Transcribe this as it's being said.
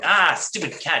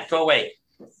stupid cat, go away.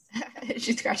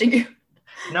 She's scratching you.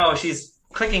 No, she's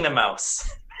clicking the mouse.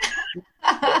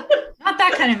 Not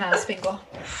that kind of mouse, Finkel.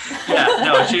 Yeah,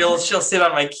 no, she'll sit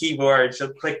on my keyboard.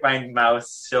 She'll click my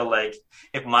mouse. She'll like,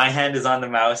 if my hand is on the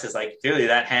mouse, it's like, really,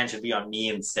 that hand should be on me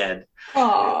instead.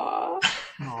 Aww.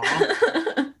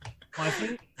 Well,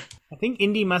 I think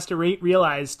Indy must have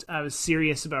realized I was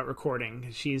serious about recording.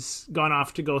 She's gone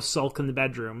off to go sulk in the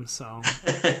bedroom. So,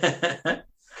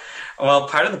 well,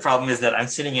 part of the problem is that I'm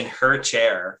sitting in her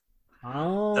chair.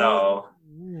 Oh, so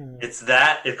it's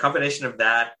a combination of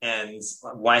that and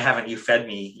why haven't you fed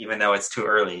me, even though it's too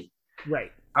early.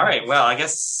 Right. All right. Well, I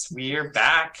guess we're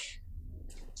back.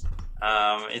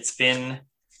 It's been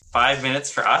 5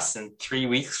 minutes for us and 3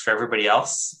 weeks for everybody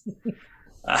else.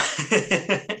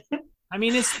 I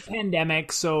mean, it's the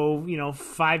pandemic, so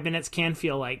 5 minutes can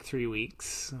feel like 3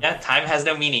 weeks. Yeah, time has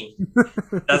no meaning.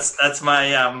 That's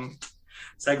my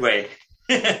segue.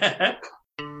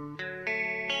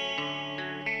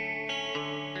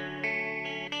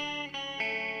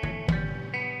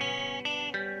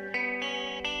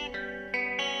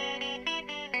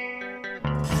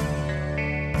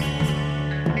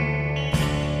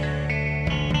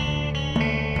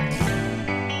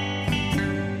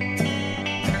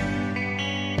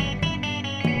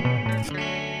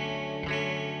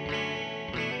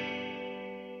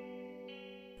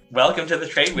 Welcome to the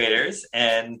Trade Waiters,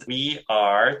 and we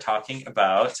are talking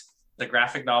about the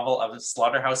graphic novel of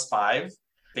Slaughterhouse-Five,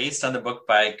 based on the book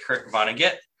by Kurt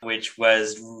Vonnegut, which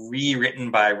was rewritten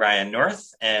by Ryan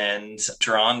North and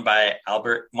drawn by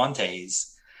Albert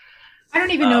Montes. I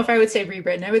don't even know if I would say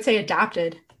rewritten. I would say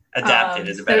adapted. Adapted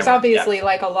is a better There's word, obviously yeah.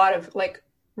 like a lot of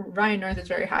Ryan North is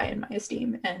very high in my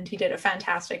esteem, and he did a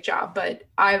fantastic job. But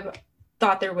I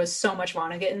thought there was so much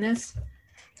Vonnegut in this.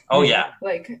 Oh yeah,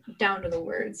 like down to the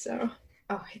word. So,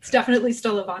 it's definitely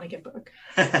still a Vonnegut book.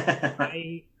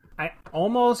 I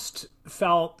almost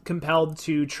felt compelled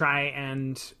to try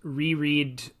and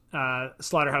reread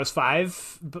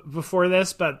Slaughterhouse-Five before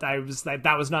this, but I was like,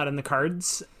 that was not in the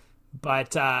cards.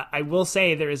 But I will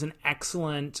say there is an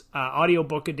excellent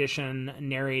audiobook edition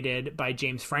narrated by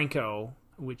James Franco,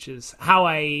 which is how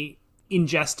I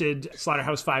ingested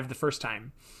Slaughterhouse-Five the first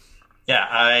time. Yeah,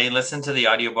 I listened to the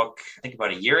audiobook, I think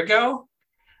about a year ago.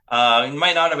 It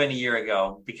might not have been a year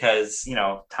ago because,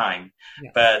 time. Yeah.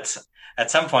 But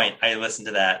at some point I listened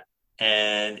to that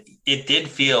and it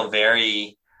felt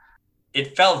very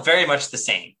much the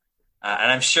same.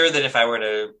 And I'm sure that if I were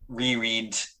to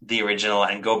reread the original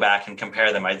and go back and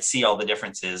compare them, I'd see all the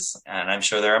differences. And I'm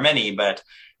sure there are many, but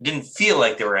it didn't feel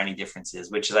like there were any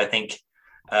differences, which is, I think,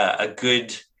 a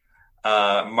good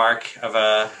mark of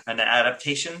an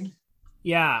adaptation.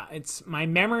 Yeah, my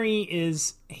memory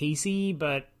is hazy,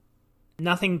 but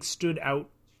nothing stood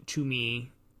out to me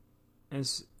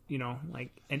as, like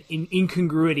an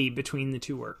incongruity between the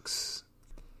two works.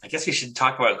 I guess we should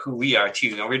talk about who we are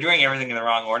too. We're doing everything in the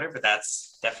wrong order, but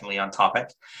that's definitely on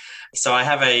topic. So I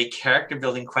have a character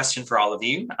building question for all of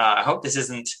you. I hope this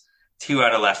isn't too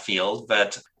out of left field,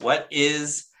 but what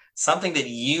is something that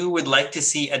you would like to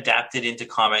see adapted into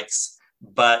comics,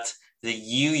 but that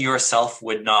you yourself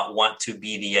would not want to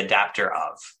be the adapter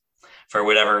of for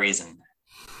whatever reason?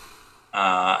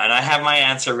 And I have my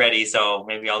answer ready, so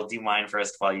maybe I'll do mine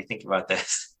first while you think about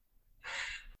this.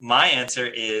 My answer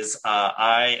is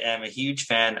I am a huge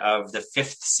fan of the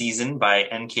 5th season by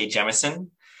N.K. Jemisin,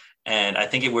 and I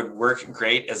think it would work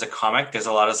great as a comic. There's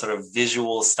a lot of sort of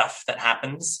visual stuff that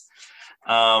happens,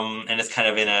 and it's kind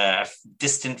of in a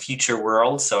distant future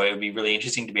world, so it would be really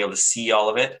interesting to be able to see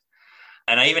all of it.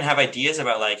 And I even have ideas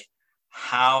about like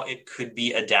how it could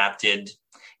be adapted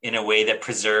in a way that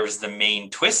preserves the main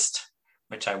twist,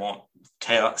 which I won't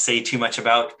say too much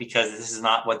about because this is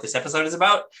not what this episode is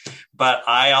about. But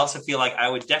I also feel like I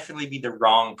would definitely be the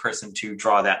wrong person to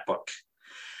draw that book.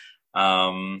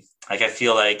 I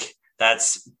feel like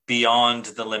that's beyond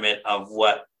the limit of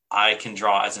what I can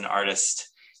draw as an artist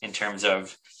in terms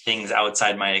of things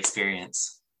outside my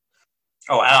experience.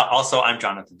 Oh, also, I'm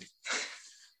Jonathan.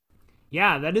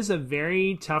 Yeah, that is a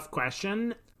very tough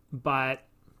question, but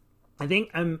I think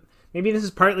maybe this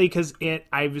is partly because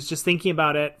I was just thinking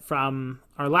about it from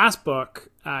our last book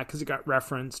because it got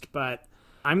referenced, but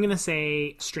I'm going to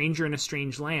say Stranger in a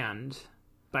Strange Land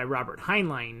by Robert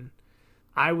Heinlein.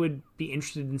 I would be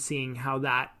interested in seeing how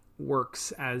that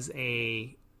works as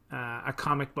a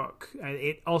comic book.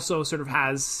 It also sort of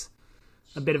has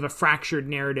a bit of a fractured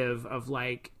narrative of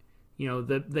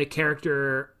the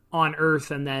character on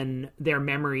Earth and then their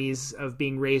memories of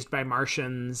being raised by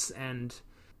Martians, and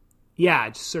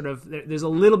just sort of there's a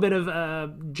little bit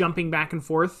of jumping back and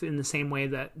forth in the same way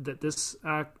that this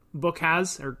book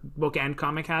has, or book and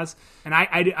comic has. And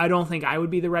I don't think I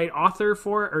would be the right author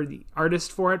for it or the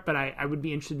artist for it, but I would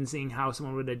be interested in seeing how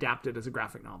someone would adapt it as a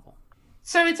graphic novel.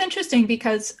 So it's interesting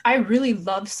because I really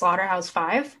loved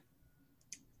Slaughterhouse-Five.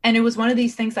 And it was one of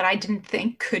these things that I didn't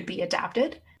think could be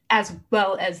adapted as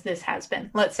well as this has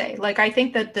been, let's say. Like, I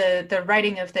think that the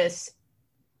writing of this,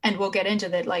 and we'll get into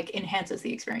that, like, enhances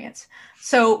the experience.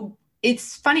 So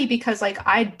it's funny because, like,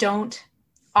 I don't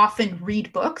often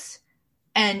read books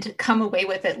and come away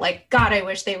with it like, God, I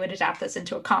wish they would adapt this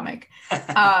into a comic.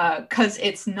 Because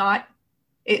it's not,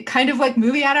 it kind of like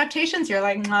movie adaptations, you're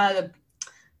like, nah, the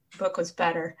book was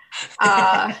better.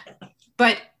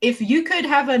 But if you could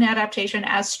have an adaptation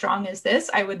as strong as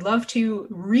this, I would love to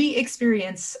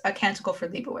re-experience A Canticle for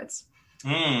Leibowitz.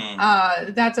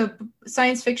 That's a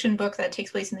science fiction book that takes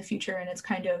place in the future, and it's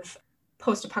kind of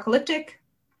post-apocalyptic,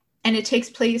 and it takes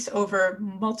place over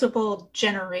multiple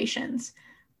generations.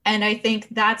 And I think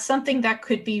that's something that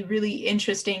could be really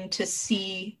interesting to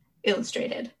see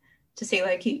illustrated, to say,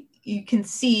 like, you can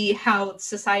see how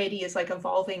society is, like,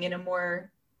 evolving in a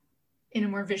more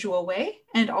visual way,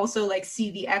 and also, like,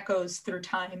 see the echoes through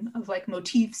time of, like,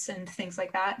 motifs and things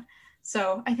like that.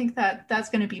 So I think that that's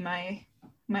going to be my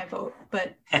vote,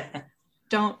 but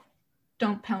don't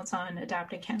pounce on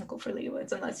adapting Canticle for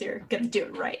Leibowitz unless you're going to do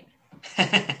it right.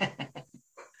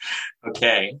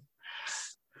 Okay.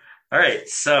 All right.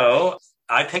 So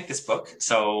I picked this book,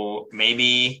 so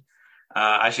maybe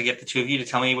I should get the two of you to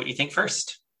tell me what you think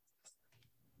first.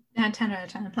 10 out of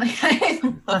 10. Like, I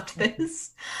loved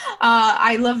this.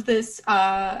 I love this.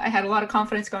 I had a lot of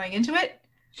confidence going into it,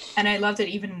 and I loved it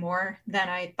even more than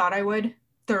I thought I would.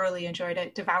 Thoroughly enjoyed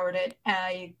it, devoured it.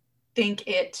 I think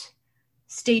it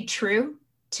stayed true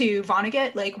to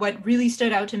Vonnegut. Like, what really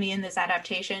stood out to me in this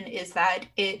adaptation is that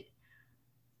it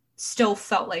still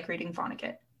felt like reading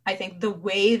Vonnegut. I think the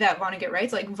way that Vonnegut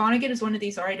writes, like, Vonnegut is one of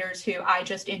these writers who I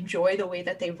just enjoy the way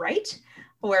that they write,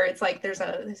 where it's like there's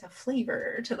a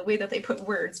flavor to the way that they put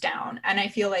words down. And I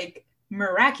feel like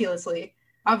miraculously,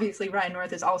 obviously Ryan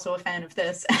North is also a fan of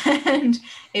this, and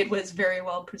it was very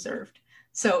well preserved.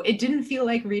 So it didn't feel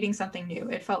like reading something new.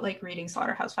 It felt like reading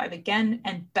Slaughterhouse-Five again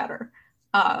and better,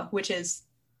 which is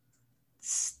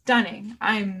stunning.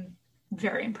 I'm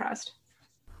very impressed.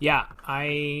 Yeah,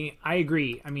 I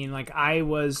agree. I mean, like, I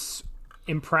was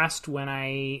impressed when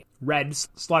I read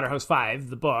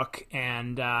Slaughterhouse-Five, the book,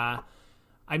 and I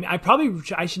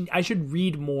should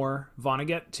read more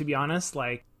Vonnegut, to be honest.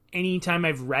 Like, anytime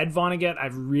I've read Vonnegut,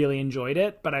 I've really enjoyed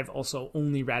it, but I've also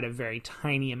only read a very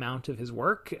tiny amount of his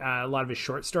work, a lot of his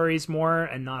short stories more,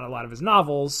 and not a lot of his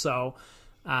novels. So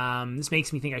this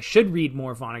makes me think I should read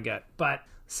more Vonnegut. But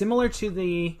similar to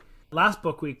the last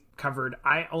book we covered,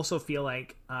 I also feel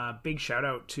like big shout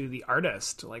out to the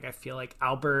artist. Like, I feel like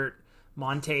Albert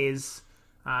Montes,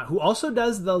 who also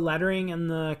does the lettering and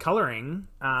the coloring.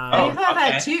 I thought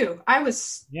that too. I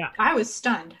was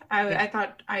stunned. I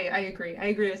thought I agree. I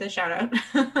agree with the shout out.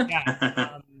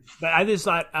 But I just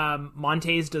thought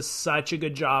Montes does such a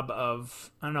good job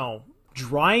of, I don't know,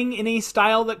 drawing in a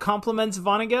style that complements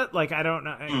Vonnegut. Like, I don't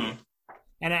know.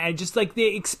 And I just like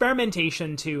the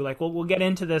experimentation too. Like, we'll get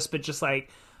into this, but just like,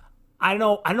 I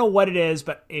don't know what it is,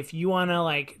 but if you want to,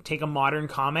 like, take a modern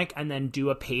comic and then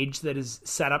do a page that is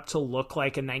set up to look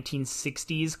like a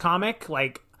 1960s comic,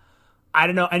 like, I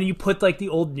don't know, and you put, like, the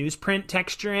old newsprint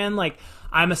texture in, like,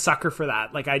 I'm a sucker for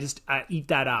that. Like, I eat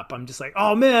that up. I'm just like,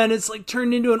 oh man, it's like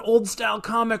turned into an old style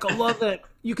comic. I love it.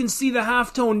 You can see the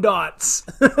halftone dots.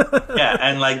 Yeah,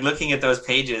 and like looking at those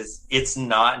pages, it's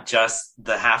not just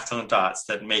the halftone dots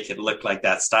that make it look like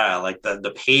that style. Like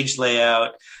the page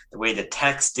layout, the way the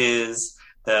text is,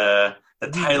 the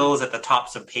titles at the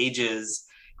tops of pages.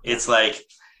 It's like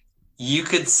you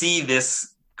could see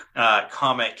this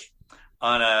comic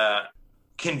on a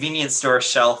convenience store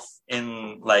shelf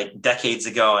in like decades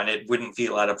ago, and it wouldn't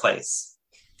feel out of place.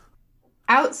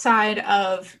 Outside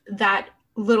of that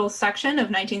little section of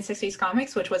 1960s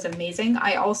comics, which was amazing,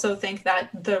 I also think that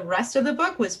the rest of the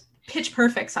book was pitch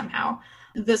perfect somehow.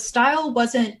 The style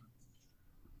wasn't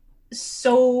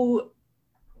so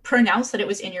pronounced that it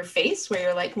was in your face, where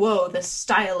you're like, whoa, the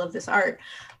style of this art.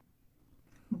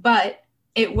 But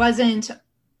it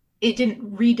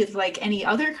didn't read as like any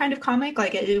other kind of comic.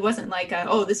 Like, it wasn't like,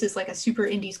 this is like a super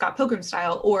indie Scott Pilgrim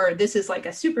style, or this is like a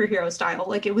superhero style.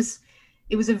 Like, it was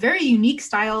a very unique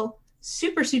style,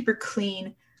 super, super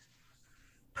clean,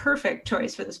 perfect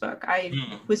choice for this book. I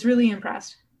was really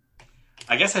impressed.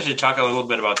 I guess I should talk a little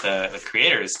bit about the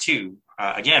creators too.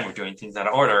 Again, we're doing things out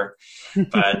of order,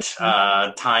 but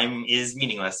time is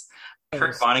meaningless.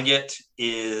 Kurt Vonnegut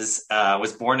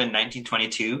was born in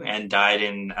 1922 and died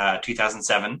in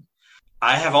 2007.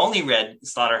 I have only read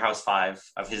Slaughterhouse-Five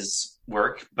of his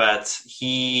work, but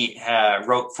he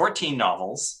wrote 14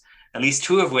 novels, at least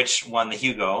 2 of which won the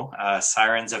Hugo,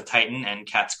 Sirens of Titan and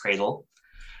Cat's Cradle.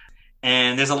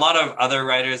 And there's a lot of other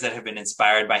writers that have been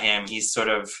inspired by him. He's sort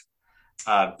of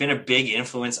been a big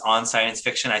influence on science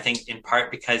fiction, I think in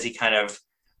part because he kind of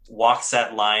walks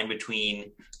that line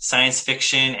between science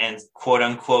fiction and quote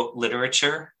unquote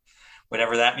literature,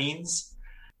 whatever that means.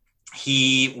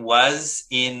 He was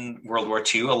in World War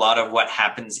II. A lot of what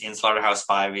happens in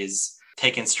Slaughterhouse-Five is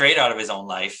taken straight out of his own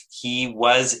life. He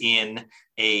was in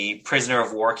a prisoner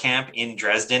of war camp in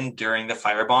Dresden during the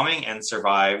firebombing and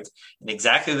survived in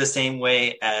exactly the same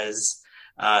way as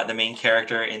the main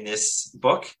character in this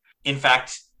book. In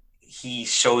fact, he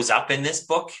shows up in this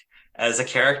book as a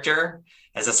character,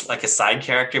 as a side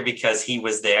character, because he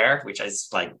was there, which is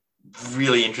like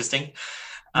really interesting.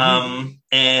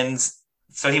 And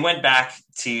so he went back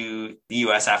to the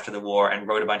US after the war and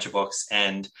wrote a bunch of books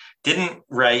and didn't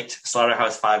write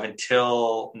Slaughterhouse-Five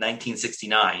until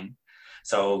 1969.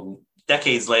 So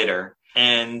decades later.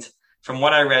 And from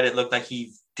what I read, it looked like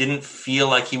he didn't feel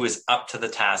like he was up to the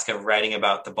task of writing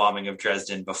about the bombing of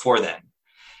Dresden before then.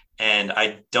 And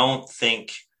I don't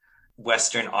think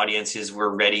Western audiences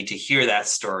were ready to hear that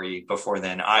story before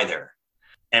then either.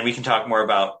 And we can talk more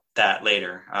about that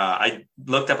later. I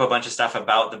looked up a bunch of stuff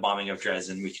about the bombing of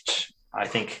Dresden, which I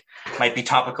think might be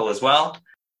topical as well.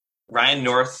 Ryan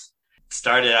North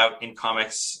started out in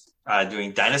comics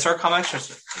doing dinosaur comics,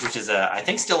 which is, I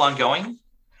think, still ongoing.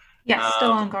 Yes,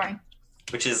 still ongoing.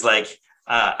 Which is like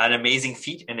an amazing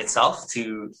feat in itself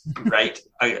to write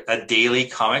a daily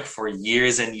comic for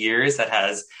years and years that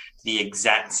has the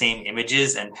exact same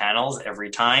images and panels every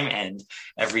time, and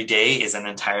every day is an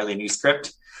entirely new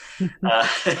script.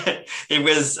 It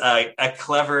was a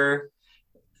clever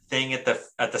thing at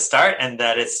the start, and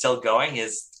that it's still going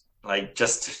is like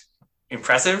just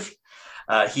impressive.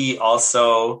 He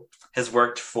also has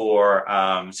worked for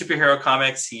superhero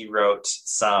comics. He wrote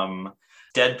some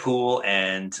Deadpool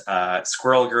and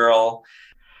Squirrel Girl.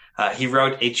 He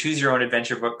wrote a choose your own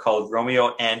adventure book called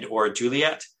Romeo and or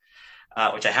Juliet,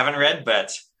 which I haven't read,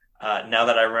 but now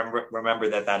that I remember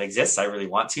that exists, I really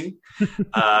want to.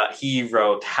 He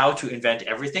wrote How to Invent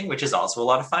Everything, which is also a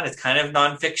lot of fun. It's kind of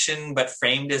nonfiction, but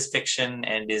framed as fiction,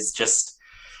 and is just,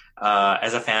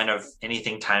 as a fan of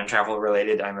anything time travel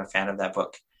related, I'm a fan of that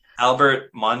book.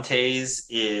 Albert Montes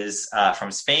is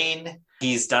from Spain.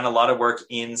 He's done a lot of work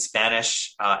in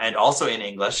Spanish and also in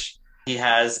English. He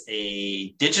has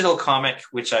a digital comic,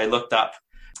 which I looked up.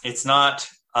 It's not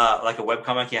like a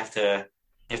webcomic. You have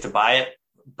to buy it,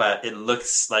 but it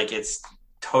looks like it's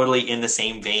totally in the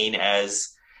same vein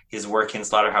as his work in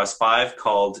Slaughterhouse-Five,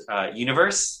 called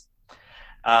Universe,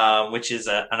 which is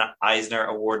an Eisner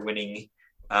Award-winning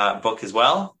book as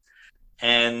well.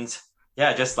 And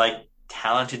yeah, just like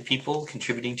talented people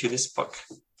contributing to this book.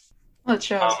 Well, it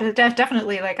shows. It's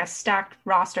definitely like a stacked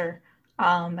roster,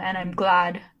 and I'm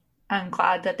glad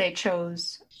that they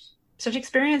chose such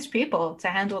experienced people to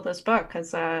handle this book,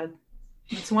 because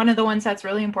it's one of the ones that's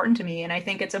really important to me, and I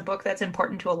think it's a book that's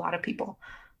important to a lot of people.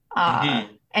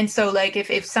 And so, like,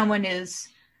 if someone is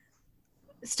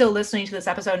still listening to this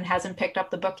episode and hasn't picked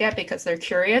up the book yet because they're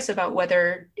curious about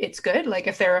whether it's good, like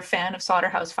if they're a fan of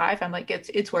Slaughterhouse-Five, I'm like,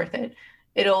 it's worth it.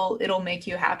 It'll make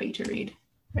you happy to read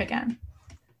again.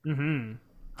 And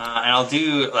I'll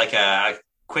do like a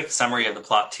quick summary of the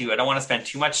plot too. I don't want to spend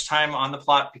too much time on the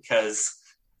plot because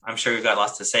I'm sure we've got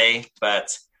lots to say,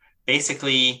 but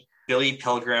basically Billy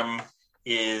Pilgrim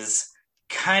is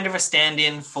kind of a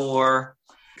stand-in for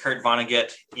Kurt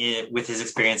Vonnegut with his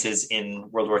experiences in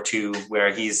World War II,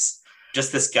 where he's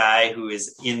just this guy who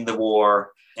is in the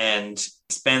war and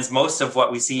spends most of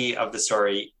what we see of the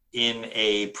story in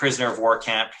a prisoner of war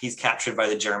camp. He's captured by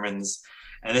the Germans,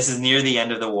 and this is near the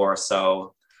end of the war,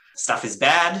 so stuff is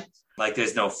bad. Like,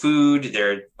 there's no food.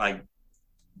 They're like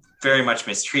very much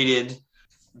mistreated.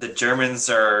 The Germans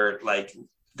are like,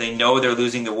 they know they're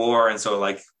losing the war, and so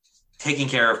like taking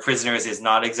care of prisoners is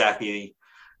not exactly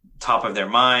top of their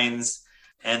minds.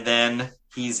 And then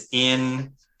he's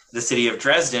in the city of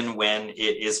Dresden when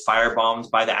it is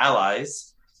firebombed by the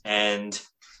Allies, and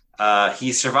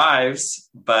he survives,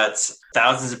 but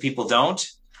thousands of people don't.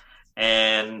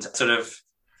 And sort of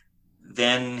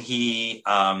then he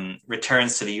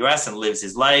returns to the US and lives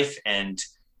his life and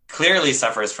clearly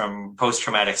suffers from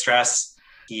post-traumatic stress.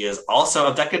 He is also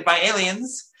abducted by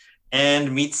aliens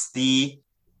and meets the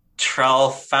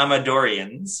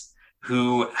Tralfamadorians,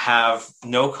 who have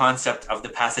no concept of the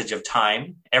passage of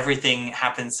time. Everything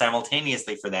happens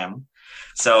simultaneously for them.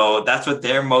 So that's what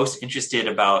they're most interested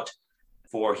about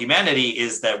for humanity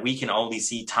is that we can only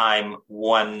see time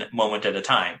one moment at a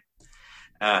time.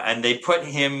 And they put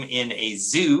him in a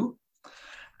zoo,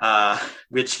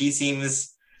 which he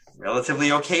seems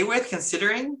relatively okay with,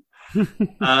 considering.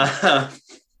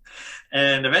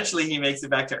 And eventually he makes it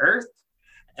back to Earth.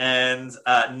 And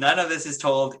none of this is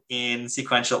told in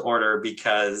sequential order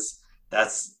because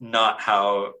that's not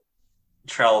how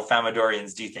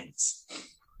Tralfamadorians do things.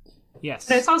 Yes.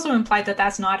 But it's also implied that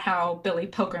that's not how Billy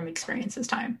Pilgrim experiences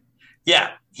time.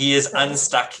 Yeah, he is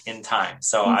unstuck in time.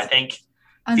 So I think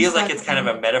feels like it's kind of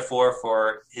a metaphor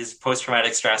for his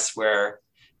post-traumatic stress where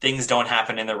things don't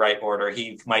happen in the right order.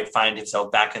 He might find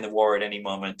himself back in the war at any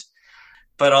moment.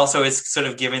 But also it's sort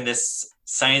of given this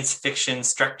science fiction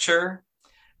structure,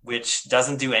 which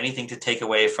doesn't do anything to take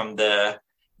away from the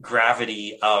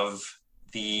gravity of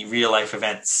the real life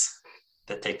events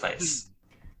that take place.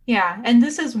 Yeah, and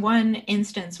this is one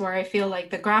instance where I feel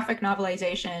like the graphic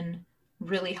novelization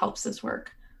really helps this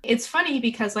work. It's funny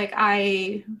because like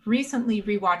I recently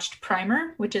rewatched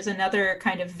Primer, which is another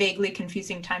kind of vaguely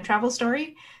confusing time travel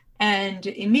story. And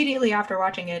immediately after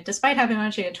watching it, despite having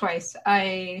watched it twice,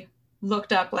 I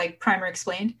looked up like Primer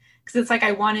Explained, because it's like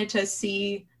I wanted to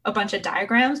see a bunch of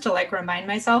diagrams to like remind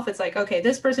myself. It's like, okay,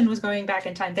 this person was going back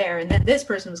in time there, and then this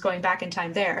person was going back in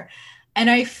time there. And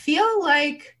I feel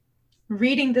like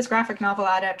reading this graphic novel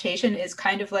adaptation is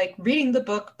kind of like reading the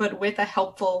book, but with a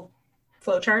helpful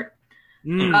flowchart.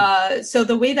 So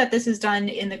the way that this is done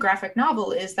in the graphic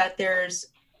novel is that there's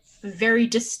very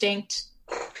distinct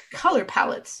color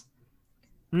palettes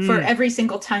for every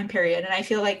single time period. And I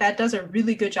feel like that does a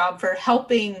really good job for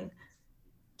helping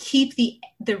keep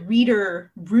the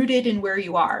reader rooted in where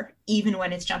you are, even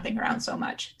when it's jumping around so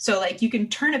much. So like you can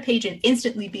turn a page and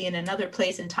instantly be in another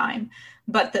place in time,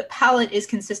 but the palette is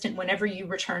consistent whenever you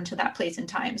return to that place in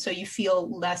time. So you feel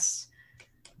less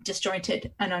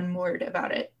disjointed and unmoored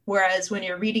about it. Whereas when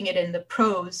you're reading it in the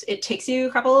prose, it takes you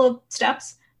a couple of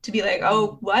steps to be like,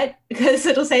 oh, what? Because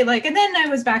it'll say like, and then I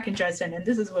was back in Dresden and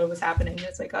this is what was happening. And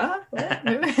it's like, what?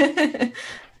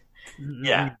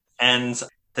 Yeah. And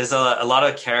there's a lot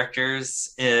of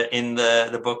characters in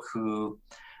the book who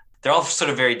they're all sort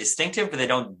of very distinctive, but they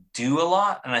don't do a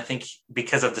lot. And I think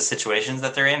because of the situations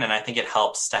that they're in, and I think it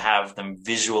helps to have them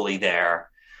visually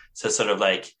there. So sort of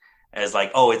like, as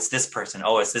like, oh, it's this person.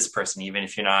 Oh, it's this person, even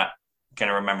if you're not going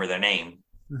to remember their name.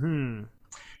 Mm-hmm.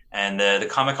 And the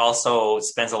comic also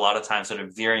spends a lot of time sort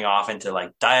of veering off into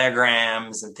like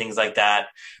diagrams and things like that,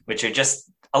 which are just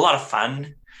a lot of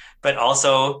fun. But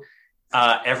also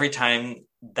every time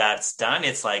that's done,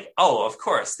 it's like, oh, of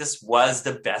course, this was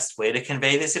the best way to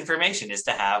convey this information, is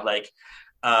to have like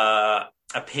a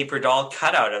paper doll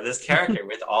cutout of this character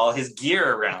with all his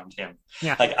gear around him.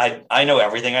 Yeah. Like I know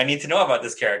everything I need to know about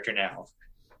this character now.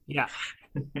 Yeah.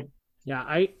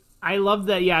 Yeah. I love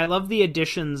that. Yeah. I love the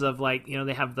additions of like, you know,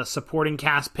 they have the supporting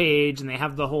cast page and they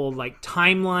have the whole like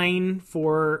timeline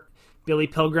for Billy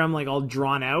Pilgrim, like all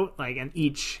drawn out, like, and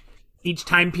each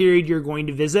time period you're going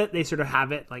to visit, they sort of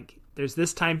have it like, there's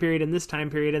this time period and this time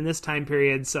period and this time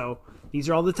period. So these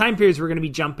are all the time periods we're going to be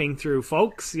jumping through,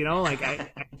 folks. You know, like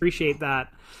I appreciate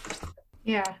that.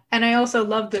 Yeah. And I also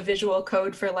love the visual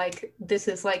code for like, this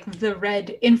is like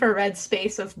the infrared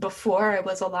space of before I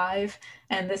was alive.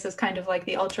 And this is kind of like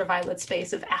the ultraviolet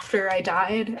space of after I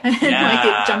died. And like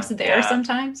it jumps there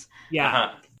sometimes. Yeah.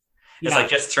 Uh-huh. It's like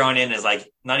just thrown in as like,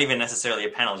 not even necessarily a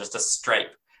panel, just a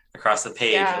stripe across the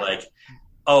page. Yeah. Like,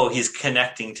 oh, he's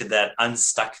connecting to that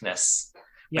unstuckness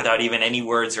without even any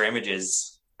words or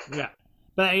images. Yeah.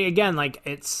 But again, like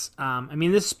it's, I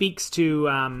mean, this speaks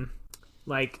to,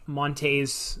 like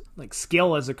Monte's like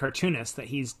skill as a cartoonist, that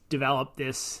he's developed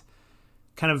this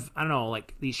kind of, I don't know,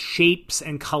 like these shapes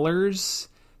and colors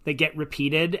that get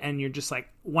repeated. And you're just like,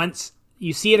 once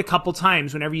you see it a couple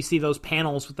times, whenever you see those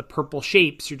panels with the purple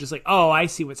shapes, you're just like, oh, I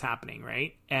see what's happening.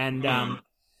 Right. And,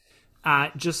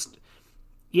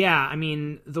 yeah, I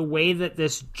mean, the way that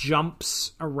this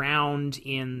jumps around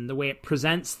in the way it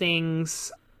presents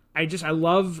things, I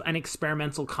love an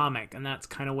experimental comic, and that's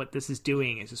kind of what this is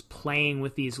doing, is just playing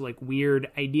with these like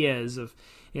weird ideas of,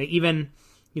 you know, even,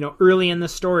 you know, early in the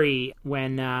story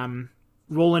when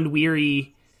Roland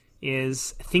Weary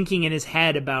is thinking in his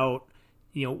head about,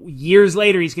 you know, years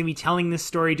later he's going to be telling this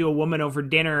story to a woman over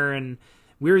dinner, and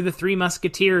we're the Three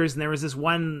Musketeers, and there was this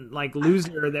one like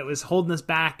loser that was holding us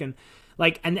back, and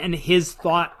like, and his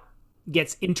thought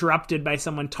gets interrupted by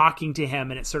someone talking to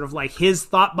him, and it's sort of like his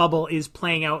thought bubble is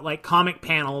playing out like comic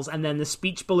panels, and then the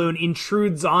speech balloon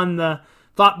intrudes on the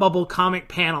thought bubble comic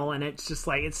panel, and it's just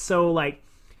like, it's so like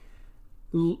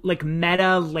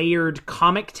meta layered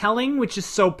comic telling, which is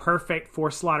so perfect for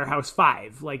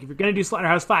Slaughterhouse-Five. Like if you're going to do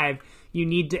Slaughterhouse-Five, you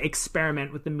need to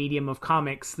experiment with the medium of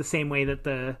comics the same way that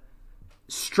the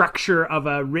structure of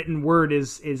a written word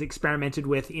is experimented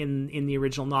with in the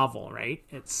original novel, right?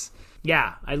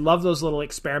 I love those little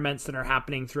experiments that are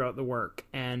happening throughout the work.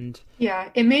 And yeah,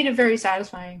 it made it very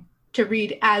satisfying to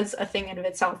read as a thing in of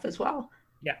itself as well.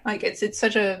 Yeah, like it's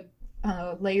such a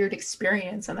layered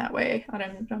experience in that way.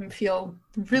 And I feel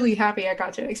really happy I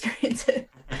got to experience it.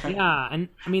 Yeah, and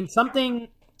I mean something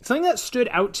that stood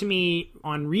out to me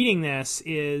on reading this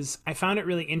is I found it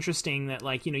really interesting that,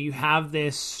 like, you know, you have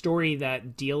this story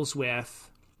that deals with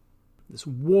this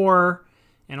war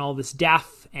and all this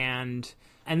death, and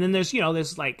then there's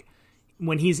like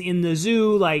when he's in the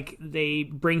zoo, like they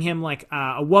bring him like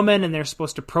a woman and they're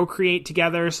supposed to procreate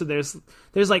together. So there's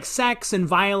like sex and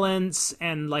violence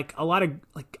and like a lot of,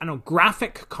 like, I don't know,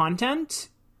 graphic content,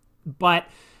 but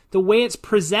the way it's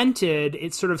presented,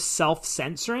 it's sort of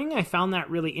self-censoring. I found that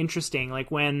really interesting.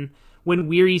 Like when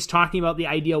Weary's talking about the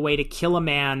ideal way to kill a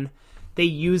man, they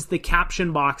use the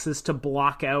caption boxes to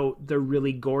block out the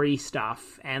really gory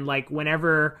stuff. And like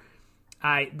whenever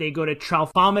they go to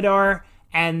Tralfamadore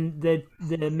and the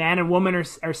man and woman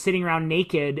are sitting around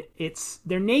naked,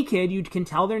 they're naked. You can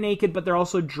tell they're naked, but they're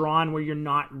also drawn where you're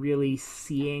not really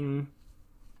seeing,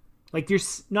 like you're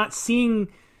not seeing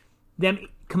them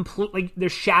completely. Like,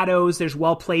 there's shadows, there's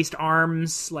well-placed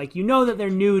arms. Like, you know that they're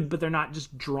nude, but they're not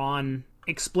just drawn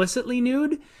explicitly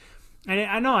nude. And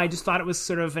I know, I just thought it was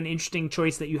sort of an interesting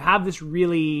choice that you have this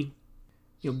really,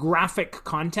 you know, graphic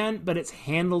content, but it's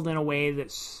handled in a way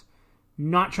that's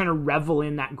not trying to revel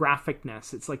in that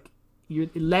graphicness. It's like you're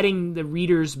letting the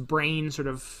reader's brain sort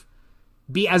of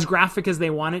be as graphic as they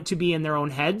want it to be in their own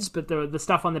heads, but the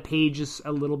stuff on the page is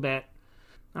a little bit,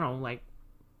 I don't know, like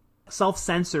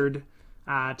self-censored,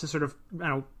 to sort of, I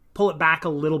don't know, pull it back a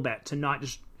little bit, to not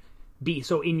just be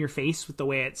so in your face with the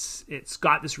way it's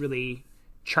got this really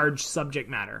charged subject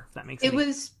matter, if that makes sense. It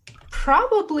was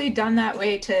probably done that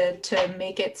way to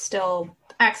make it still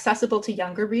accessible to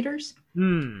younger readers.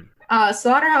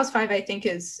 Slaughterhouse 5, I think,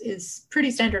 is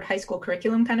pretty standard high school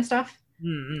curriculum kind of stuff.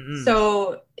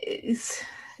 So it's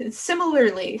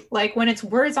similarly, like when it's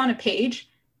words on a page,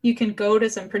 you can go to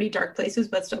some pretty dark places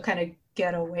but still kind of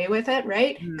get away with it,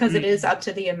 right? Because it is up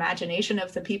to the imagination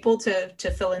of the people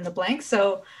to fill in the blanks.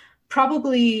 So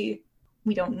probably,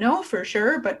 we don't know for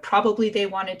sure, but probably they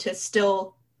wanted to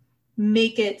still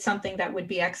make it something that would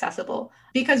be accessible,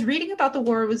 because reading about the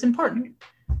war was important.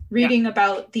 Reading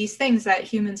about these things that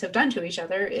humans have done to each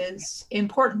other is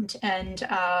important, and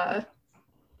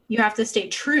you have to stay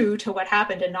true to what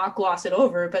happened and not gloss it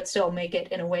over, but still make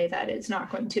it in a way that is not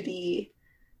going to be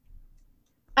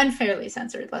unfairly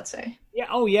censored, let's say. Yeah.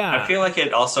 Oh, yeah. I feel like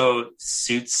it also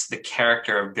suits the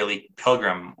character of Billy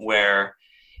Pilgrim, where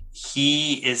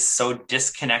he is so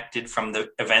disconnected from the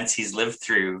events he's lived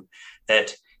through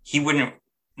that he wouldn't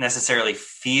necessarily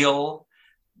feel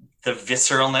the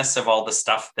visceralness of all the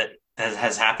stuff that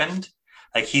has happened.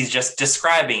 Like, he's just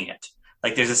describing it.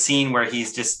 Like, there's a scene where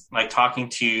he's just like talking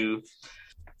to,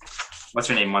 what's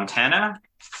her name, Montana,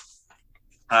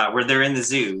 where they're in the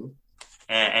zoo,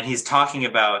 and he's talking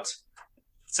about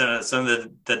some of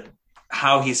the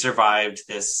how he survived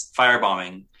this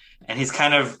firebombing. And he's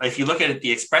kind of, if you look at it,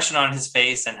 the expression on his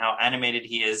face and how animated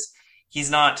he is, he's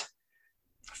not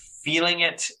feeling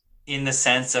it in the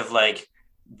sense of like,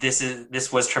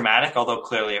 this was traumatic, although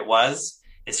clearly it was.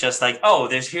 It's just like, oh,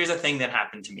 here's a thing that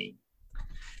happened to me.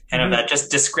 Kind of that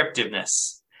just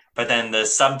descriptiveness. But then the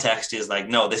subtext is like,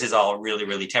 no, this is all really,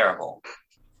 really terrible.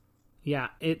 Yeah,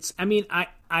 I mean, I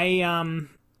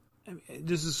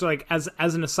this is like, as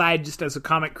an aside, just as a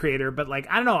comic creator, but like,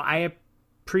 I don't know, I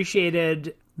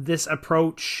appreciated this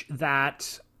approach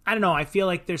that, I don't know, I feel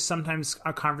like there's sometimes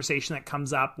a conversation that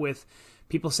comes up with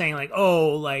people saying like,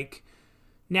 oh, like,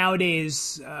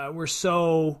 nowadays we're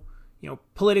so, you know,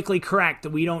 politically correct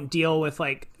that we don't deal with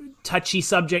like touchy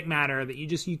subject matter, that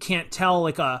you can't tell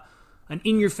like an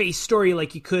in-your-face story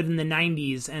like you could in the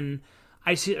 90s. And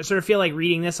I sort of feel like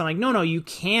reading this, I'm like, no, you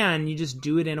can. You just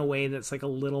do it in a way that's like a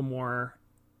little more,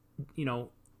 you know,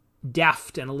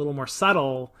 deft and a little more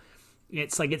subtle.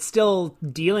 It's like, it's still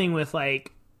dealing with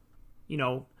like, you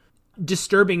know,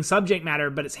 disturbing subject matter,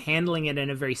 but it's handling it in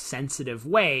a very sensitive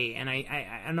way. And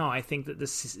I don't know, I think that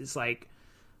this is like,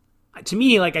 to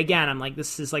me, like, again, I'm like,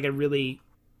 this is like a really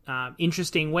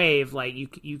interesting way of like,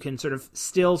 you can sort of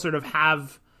still sort of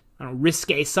have, I don't know,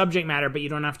 risque subject matter, but you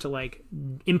don't have to like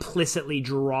implicitly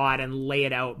draw it and lay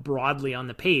it out broadly on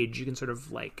the page. You can sort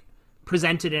of like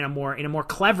present it in a more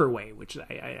clever way, which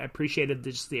I appreciated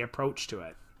just the approach to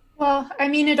it. Well, I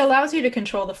mean, it allows you to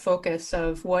control the focus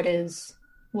of what is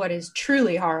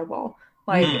truly horrible.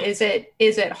 Like, is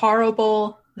it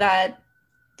horrible that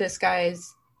this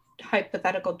guy's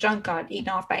hypothetical junk got eaten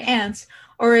off by ants,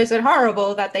 or is it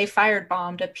horrible that they fired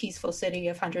bombed a peaceful city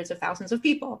of hundreds of thousands of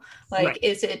people? Like, Right.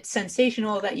 is it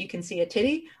sensational that you can see a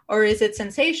titty, or is it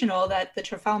sensational that the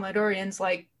Tralfamadorians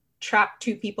like trapped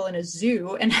two people in a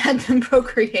zoo and had them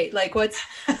procreate? Like,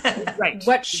 Right.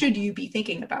 what should you be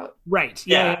thinking about? Right.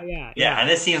 Yeah. Yeah. And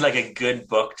this seems like a good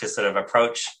book to sort of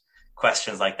approach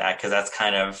questions like that, because that's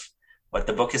kind of what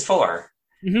the book is for.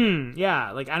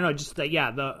 Yeah, like I don't know, just that.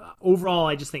 Yeah, the overall,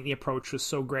 I just think the approach was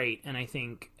so great, and I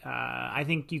think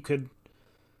you could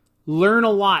learn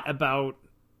a lot about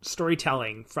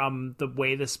storytelling from the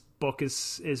way this book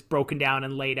is broken down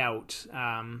and laid out.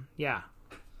 Yeah.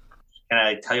 Can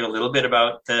I tell you a little bit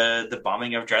about the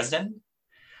bombing of Dresden?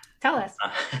 Tell us.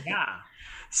 Yeah.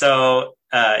 So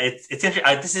it's interesting.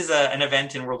 This is an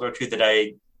event in World War II that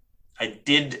I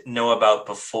did know about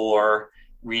before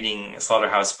reading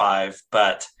Slaughterhouse Five,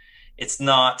 but it's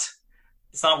not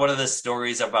one of the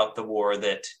stories about the war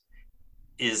that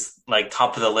is like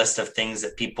top of the list of things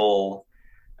that people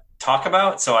talk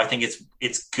about. So I think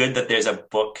it's good that there's a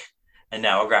book and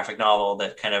now a graphic novel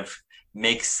that kind of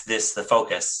makes this the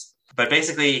focus. But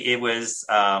basically, it was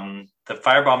the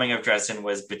firebombing of Dresden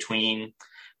was between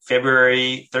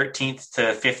February 13th to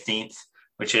 15th,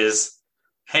 which is,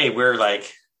 hey, we're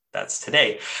like, that's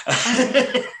today.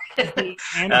 In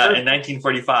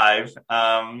 1945.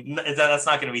 That's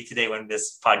not going to be today when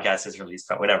this podcast is released,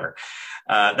 but whatever.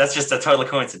 That's just a total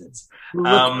coincidence.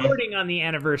 We're recording on the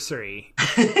anniversary.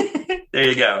 There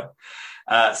you go.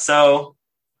 So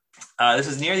this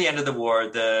is near the end of the war.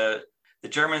 The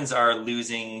Germans are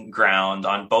losing ground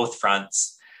on both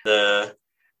fronts. The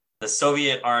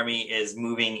Soviet army is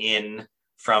moving in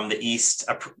from the east.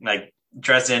 Like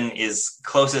Dresden is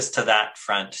closest to that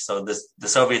front, so the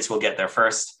Soviets will get there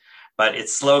first. But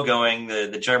it's slow going.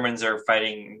 The Germans are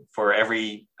fighting for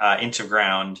every inch of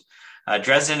ground.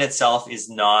 Dresden itself is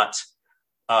not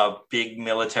a big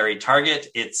military target.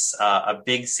 It's a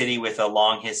big city with a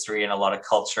long history and a lot of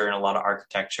culture and a lot of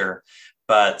architecture,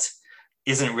 but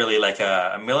isn't really like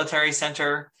a military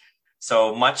center.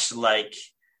 So much like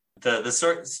the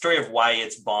story of why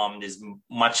it's bombed is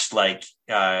much like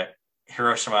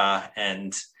Hiroshima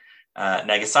and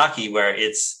Nagasaki, where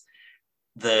it's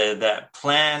the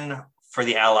plan for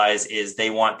the Allies is they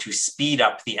want to speed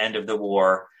up the end of the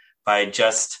war by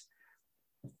just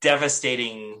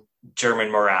devastating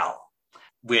German morale,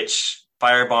 which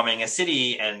firebombing a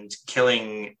city and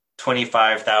killing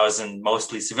 25,000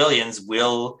 mostly civilians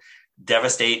will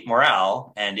devastate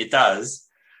morale, and it does.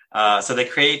 So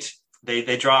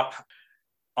they drop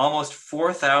almost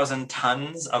 4,000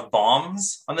 tons of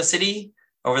bombs on the city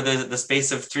over the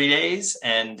space of 3 days,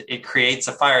 and it creates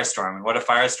a firestorm. And what a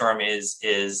firestorm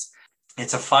is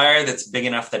it's a fire that's big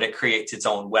enough that it creates its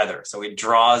own weather. So it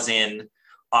draws in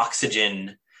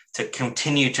oxygen to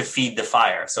continue to feed the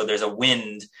fire. So there's a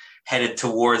wind headed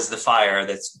towards the fire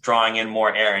that's drawing in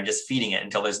more air and just feeding it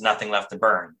until there's nothing left to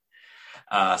burn.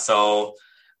 So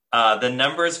the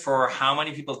numbers for how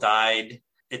many people died,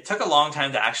 it took a long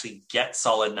time to actually get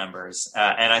solid numbers.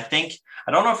 And I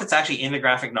don't know if it's actually in the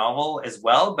graphic novel as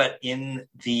well, but in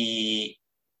the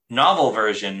novel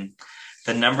version,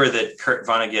 the number that Kurt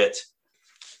Vonnegut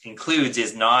includes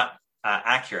is not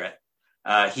accurate.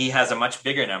 He has a much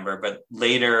bigger number, but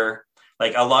later,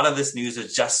 like a lot of this news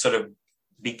is just sort of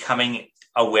becoming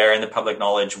aware in the public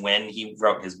knowledge when he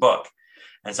wrote his book.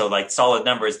 And so like solid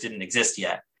numbers didn't exist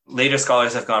yet. Later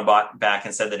scholars have gone back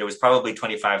and said that it was probably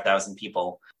 25,000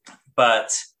 people.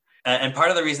 And part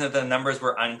of the reason that the numbers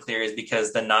were unclear is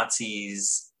because the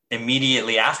Nazis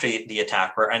immediately after the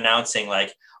attack were announcing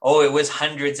like, oh, it was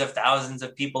hundreds of thousands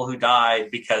of people who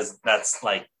died, because that's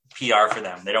like PR for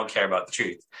them. They don't care about the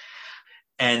truth.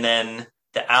 And then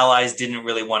the Allies didn't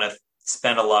really want to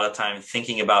spend a lot of time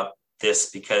thinking about this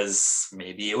because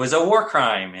maybe it was a war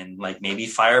crime and like maybe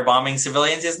firebombing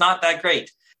civilians is not that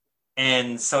great.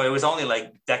 And so it was only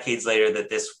like decades later that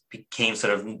this became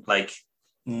sort of like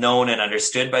known and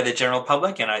understood by the general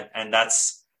public. And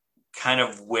that's kind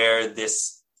of where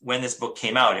when this book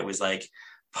came out, it was like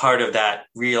part of that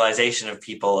realization of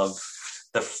people of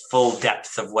the full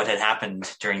depth of what had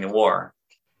happened during the war.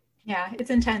 Yeah, it's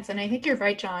intense. And I think you're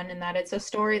right, John, in that it's a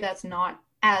story that's not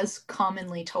as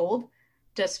commonly told,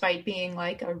 despite being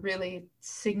like a really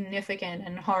significant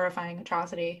and horrifying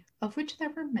atrocity, of which there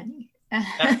were many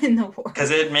in the war.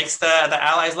 Because it makes the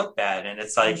Allies look bad. And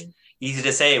it's like easy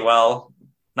to say, well,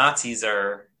 Nazis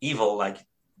are evil, like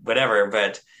whatever.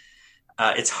 But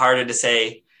it's harder to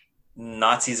say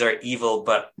Nazis are evil,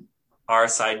 but our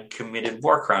side committed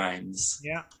war crimes.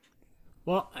 Yeah.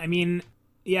 Well, I mean,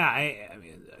 yeah, I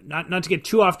mean, not to get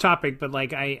too off topic, but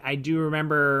like I do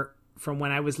remember from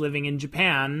when I was living in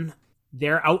Japan,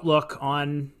 their outlook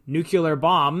on nuclear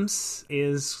bombs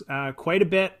is quite a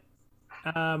bit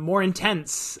more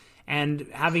intense. And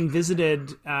having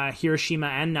visited Hiroshima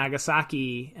and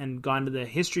Nagasaki and gone to the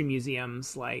history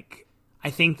museums, like, I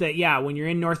think that, yeah, when you're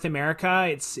in North America,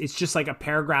 it's just like a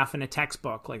paragraph in a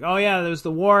textbook. Like, oh yeah, there was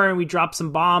the war and we dropped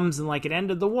some bombs and like it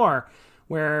ended the war.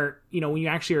 Where, you know, when you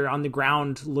actually are on the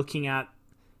ground looking at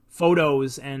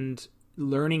photos and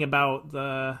learning about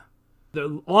the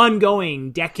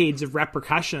ongoing decades of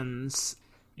repercussions,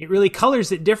 it really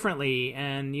colors it differently.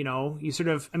 And, you know, you sort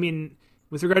of, I mean,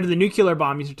 with regard to the nuclear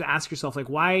bomb, you have to ask yourself, like,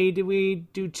 why did we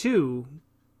do two?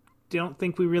 Don't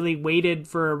think we really waited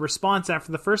for a response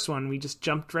after the first one. We just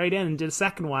jumped right in and did a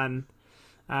second one.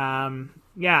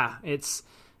 Yeah, it's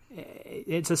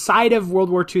a side of World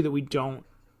War II that we don't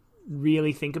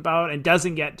really think about and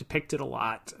doesn't get depicted a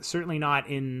lot. Certainly not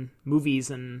in movies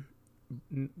and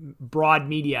broad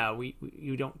media. We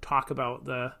don't talk about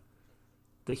the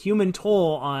human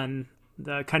toll on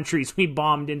the countries we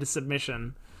bombed into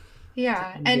submission.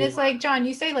 Yeah, and it's like, John,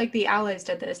 you say like the Allies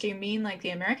did this. Do you mean like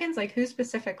the Americans? Like who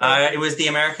specifically? It was the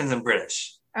Americans and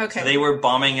British. Okay. So they were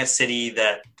bombing a city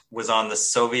that was on the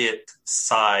Soviet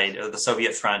side of the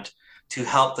Soviet front to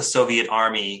help the Soviet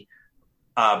army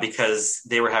because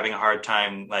they were having a hard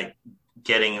time like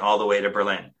getting all the way to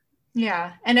Berlin.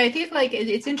 Yeah, and I think like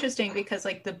it's interesting because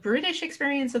like the British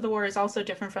experience of the war is also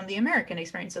different from the American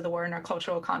experience of the war in our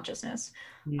cultural consciousness.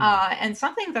 And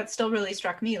something that still really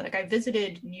struck me, like I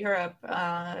visited Europe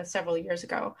several years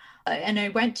ago, and I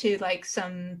went to like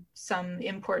some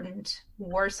important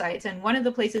war sites, and one of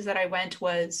the places that I went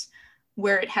was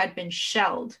where it had been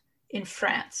shelled in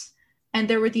France, and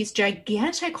there were these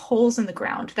gigantic holes in the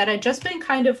ground that had just been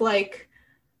kind of like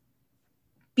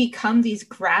become these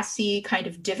grassy kind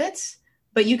of divots,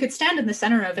 but you could stand in the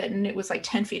center of it and it was like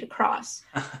 10 feet across.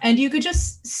 And you could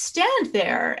just stand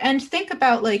there and think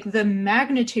about like the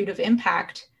magnitude of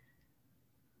impact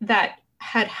that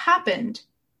had happened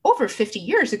over 50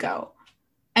 years ago.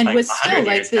 And like was still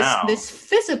like this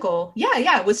physical,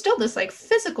 it was still this like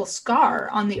physical scar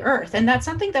on the earth. And that's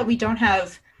something that we don't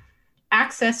have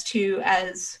access to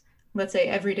as, let's say,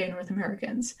 everyday North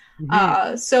Americans.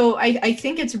 So I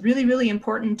think it's really, really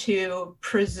important to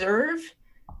preserve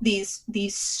these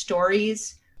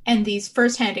stories and these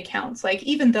firsthand accounts. Like,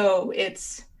 even though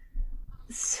it's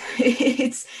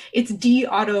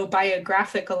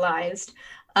de-autobiographicalized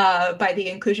by the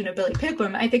inclusion of Billy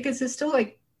Pilgrim, I think this is still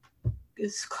like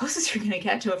as close as you're going to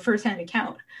get to a firsthand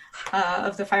account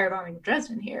of the firebombing of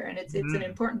Dresden here. And it's an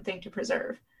important thing to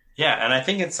preserve. Yeah, and I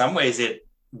think in some ways it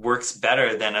works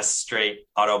better than a straight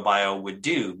autobio would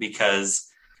do, because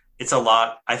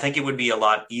I think it would be a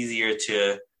lot easier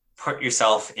to put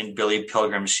yourself in Billy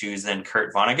Pilgrim's shoes than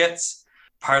Kurt Vonnegut's,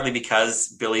 partly because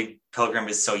Billy Pilgrim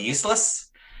is so useless.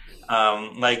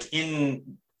 Kurt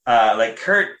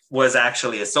was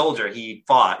actually a soldier. He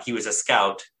fought, he was a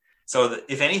scout. So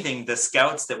if anything, the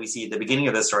scouts that we see at the beginning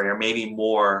of the story are maybe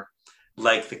more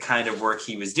like the kind of work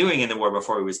he was doing in the war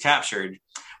before he was captured.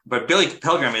 But Billy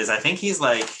Pilgrim isn't he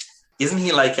like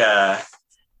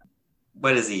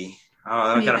what is he? Oh,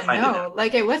 I gotta find it.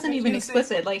 Like, it wasn't even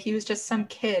explicit. Like, he was just some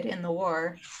kid in the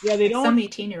war. Yeah, they don't. Some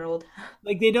 18-year-old.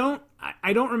 Like, they don't.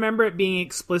 I don't remember it being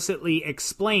explicitly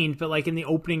explained, but like in the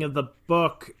opening of the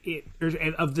book,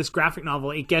 of this graphic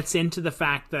novel, it gets into the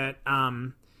fact that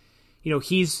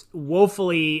he's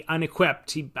woefully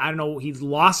unequipped. He's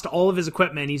lost all of his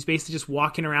equipment. He's basically just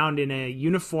walking around in a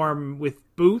uniform with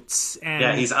boots.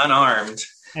 And he's unarmed.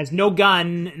 Has no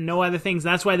gun, no other things.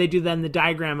 That's why they do then the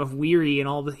diagram of Weary and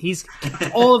all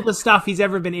of the stuff he's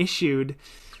ever been issued.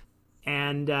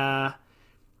 And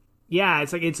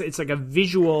it's like a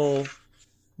visual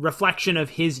reflection of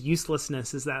his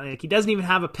uselessness, is that like he doesn't even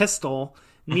have a pistol.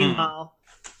 Meanwhile,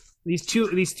 these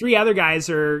three other guys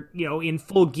are, in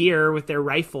full gear with their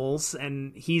rifles,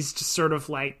 and he's just sort of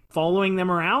like following them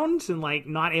around and like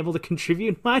not able to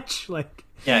contribute much. Like,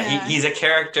 he's a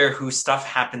character whose stuff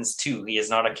happens to. He is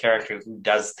not a character who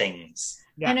does things.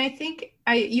 Yeah. And I think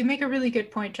you make a really good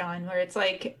point, John, where it's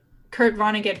like Kurt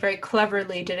Vonnegut very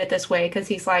cleverly did it this way, because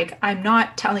he's like, I'm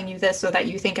not telling you this so that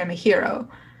you think I'm a hero.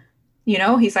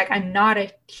 He's like, I'm not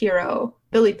a hero.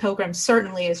 Billy Pilgrim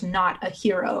certainly is not a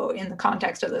hero in the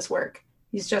context of this work.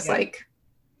 He's just like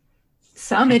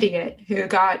some idiot who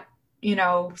got,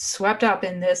 swept up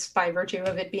in this by virtue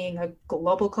of it being a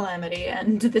global calamity.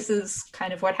 And this is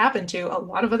kind of what happened to a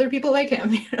lot of other people like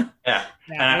him. Yeah.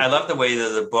 And I love the way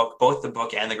that both the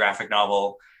book and the graphic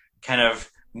novel kind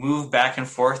of move back and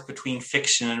forth between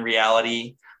fiction and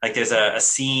reality. Like, there's a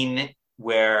scene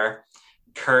where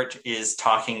Kurt is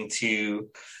talking to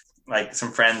like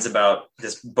some friends about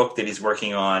this book that he's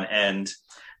working on, and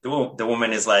the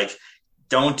woman is like,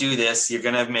 don't do this, you're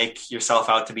gonna make yourself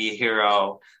out to be a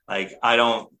hero. Like, I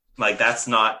don't like, that's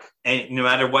not, and no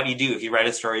matter what you do, if you write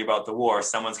a story about the war,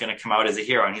 someone's going to come out as a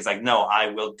hero. And he's like, no, I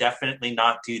will definitely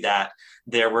not do that.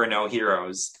 There were no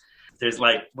heroes. There's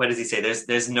like, what does he say?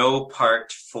 There's no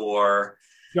part for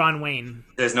John Wayne.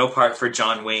 There's no part for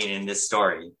John Wayne in this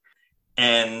story.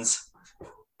 And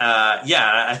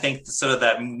I think sort of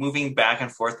that moving back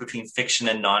and forth between fiction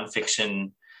and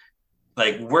nonfiction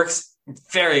like works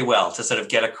very well to sort of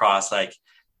get across, like,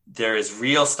 there is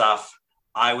real stuff.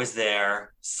 I was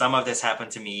there. Some of this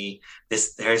happened to me.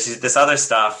 There's this other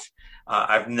stuff.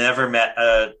 I've never met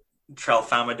a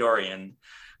Tralfamadorian.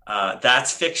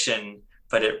 That's fiction,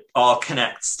 but it all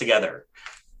connects together.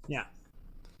 Yeah.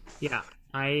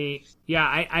 I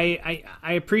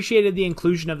appreciated the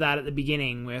inclusion of that at the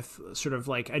beginning, with sort of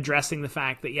like addressing the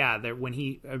fact that that when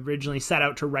he originally set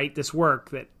out to write this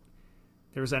work, that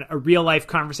there was a real life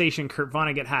conversation Kurt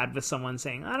Vonnegut had with someone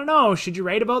saying, I don't know, should you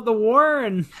write about the war?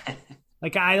 And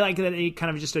like, I like that he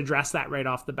kind of just addressed that right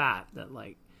off the bat, that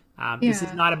like, this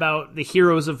is not about the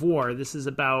heroes of war. This is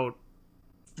about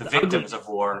the victims of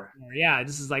war. Yeah.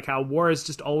 This is like how war is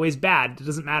just always bad. It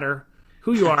doesn't matter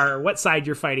who you are or what side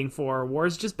you're fighting for. War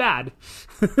is just bad.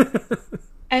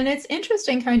 And it's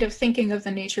interesting kind of thinking of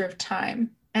the nature of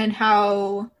time and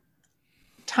how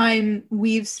time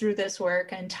weaves through this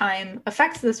work and time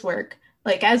affects this work.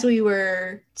 Like, as we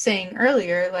were saying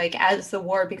earlier, like, as the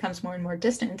war becomes more and more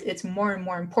distant, it's more and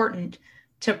more important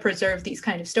to preserve these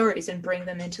kind of stories and bring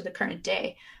them into the current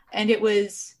day. And it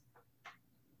was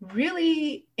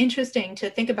really interesting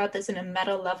to think about this in a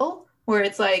meta level, where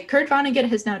it's like, Kurt Vonnegut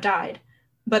has now died,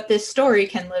 but this story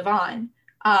can live on.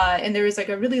 And there was like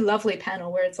a really lovely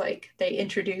panel where it's like they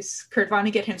introduce Kurt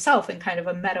Vonnegut himself in kind of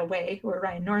a meta way, where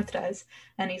Ryan North does.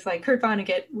 And he's like, Kurt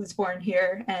Vonnegut was born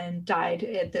here and died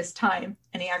at this time.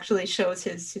 And he actually shows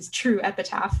his true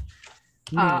epitaph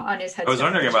on his headstone. I was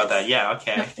wondering about that. Yeah,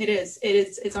 okay. No, it is.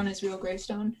 It's on his real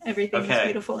gravestone. Everything is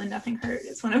beautiful and nothing hurt.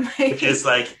 It's one of my... Which is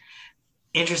like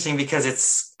interesting because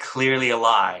it's clearly a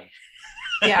lie.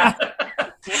 Yeah.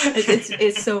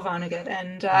 It's so Vonnegut.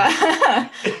 And...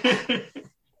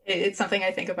 it's something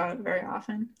I think about very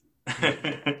often.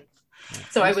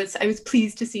 So I was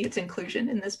pleased to see its inclusion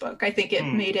in this book. I think it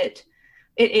made it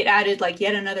added like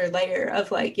yet another layer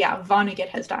of like, Vonnegut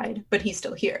has died, but he's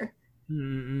still here.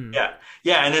 Mm-hmm.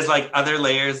 Yeah, and there's like other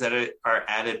layers that are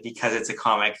added because it's a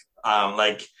comic.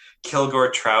 Like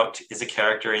Kilgore Trout is a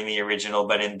character in the original,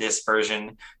 but in this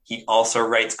version, he also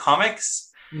writes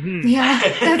comics. Mm-hmm. Yeah,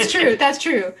 that's true. That's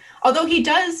true. Although he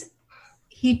does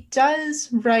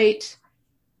write.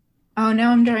 Oh,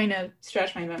 now I'm trying to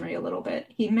stretch my memory a little bit.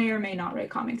 He may or may not write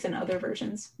comics in other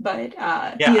versions, but he is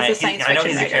a science fiction I know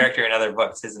he's writer. A character in other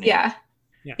books, isn't he?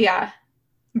 Yeah.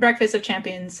 Breakfast of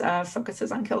Champions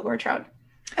focuses on Kilgore Trout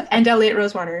and Elliot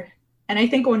Rosewater. And I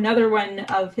think another one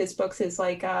of his books is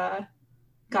like God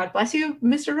Bless You,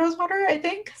 Mr. Rosewater, I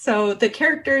think. So the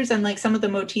characters and like some of the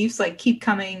motifs like keep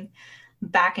coming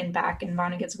back and back in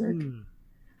Vonnegut's work.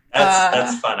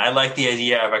 That's fun. I like the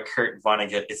idea of a Kurt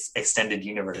Vonnegut extended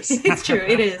universe. It's true.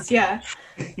 It is. Yeah.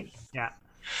 Yeah.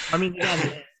 I mean,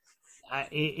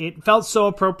 it felt so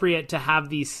appropriate to have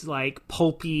these like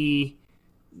pulpy,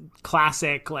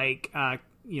 classic, like,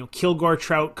 Kilgore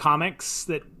Trout comics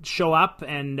that show up,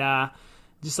 and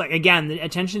just like, again, the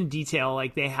attention to detail,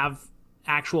 like they have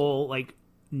actual like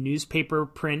newspaper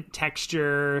print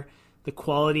texture, the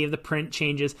quality of the print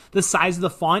changes, the size of the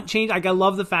font change. Like, I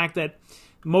love the fact that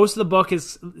most of the book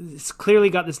it's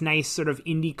clearly got this nice sort of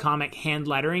indie comic hand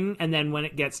lettering, and then when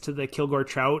it gets to the Kilgore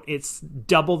Trout, it's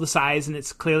double the size, and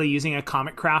it's clearly using a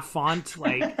Comic Craft font.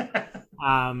 Like,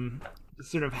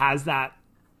 sort of has that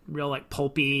real like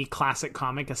pulpy classic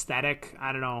comic aesthetic.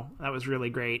 I don't know. That was really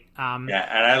great. And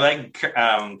I like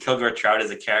Kilgore Trout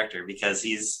as a character because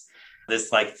he's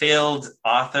this like failed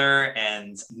author,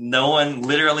 and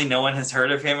literally no one has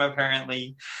heard of him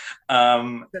apparently.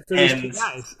 And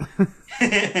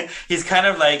he's kind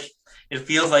of like, it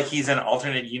feels like he's an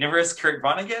alternate universe Kurt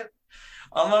Vonnegut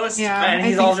almost. Yeah, and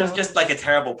he's almost just like a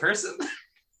terrible person.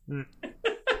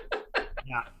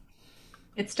 Yeah.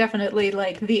 It's definitely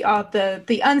like the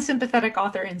unsympathetic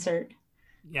author insert.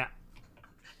 Yeah.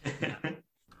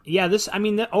 Yeah,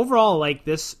 overall, like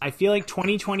this, I feel like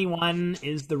 2021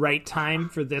 is the right time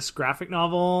for this graphic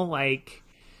novel. Like,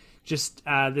 just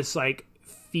this like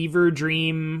fever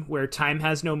dream where time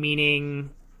has no meaning,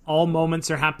 all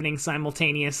moments are happening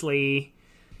simultaneously,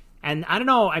 and I don't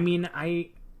know. I mean,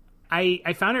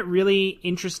 I found it really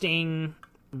interesting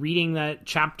reading the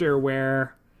chapter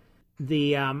where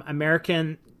the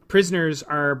American prisoners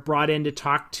are brought in to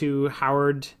talk to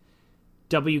Howard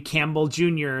W. Campbell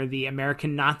Jr., the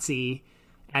American Nazi.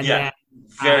 And then,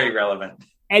 very relevant.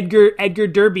 Edgar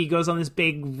Derby goes on this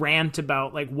big rant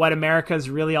about like what America's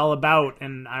really all about.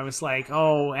 And I was like,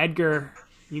 oh, Edgar,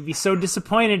 you'd be so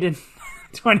disappointed in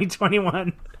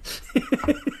 2021.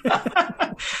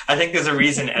 I think there's a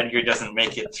reason Edgar doesn't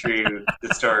make it through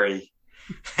the story.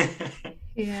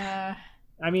 Yeah.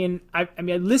 I mean, I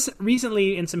listen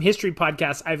recently in some history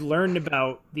podcasts. I've learned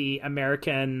about the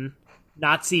American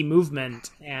Nazi movement,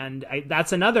 and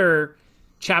that's another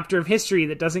chapter of history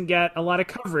that doesn't get a lot of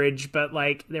coverage. But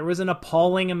like, there was an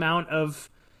appalling amount of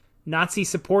Nazi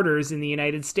supporters in the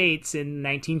United States in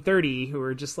 1930 who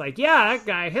were just like, "Yeah, that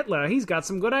guy Hitler, he's got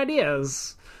some good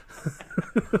ideas."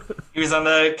 He was on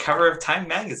the cover of Time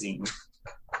magazine.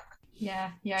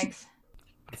 Yeah, yikes.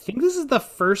 I think this is the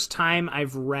first time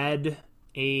I've read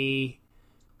a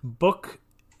book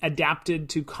adapted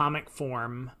to comic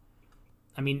form.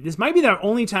 I mean, this might be the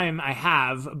only time I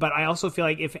have, but I also feel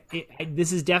like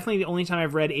this is definitely the only time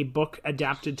I've read a book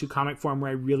adapted to comic form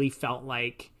where I really felt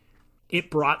like it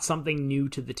brought something new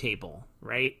to the table,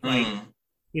 right? Like,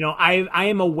 you know, I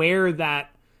am aware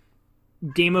that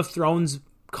Game of Thrones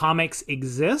comics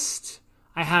exist.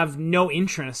 I have no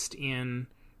interest in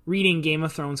reading Game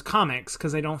of Thrones comics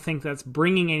because I don't think that's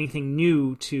bringing anything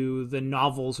new to the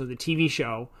novels or the TV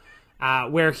show.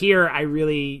 Where here I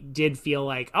really did feel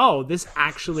like, oh, this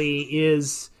actually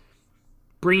is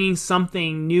bringing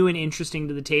something new and interesting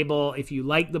to the table. If you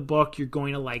like the book, you're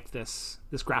going to like this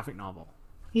graphic novel.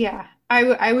 Yeah,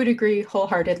 I would agree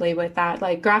wholeheartedly with that.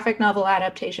 Like, graphic novel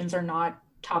adaptations are not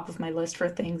top of my list for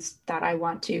things that I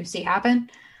want to see happen.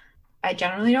 I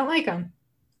generally don't like them.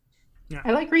 Yeah.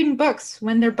 I like reading books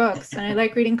when they're books, and I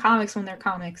like reading comics when they're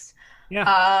comics.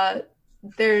 Yeah.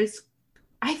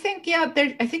 I think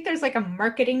there's like a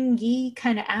marketing-y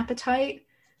kind of appetite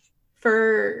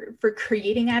for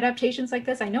creating adaptations like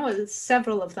this. I know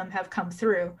several of them have come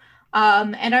through.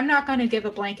 And I'm not going to give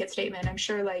a blanket statement. I'm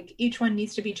sure like each one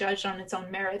needs to be judged on its own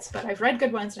merits, but I've read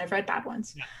good ones and I've read bad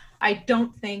ones. Yeah. I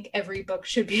don't think every book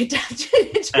should be adapted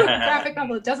into a graphic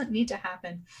novel. It doesn't need to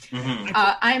happen. Mm-hmm.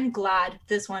 I'm glad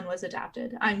this one was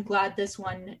adapted. I'm glad this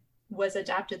one was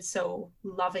adapted so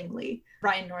lovingly.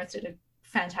 Ryan North did a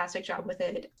fantastic job with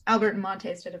it. Albert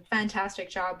Montes did a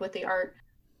fantastic job with the art.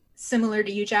 Similar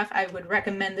to you, Jeff, I would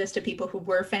recommend this to people who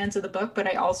were fans of the book, but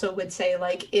I also would say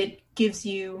like it gives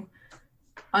you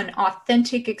an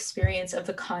authentic experience of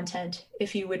the content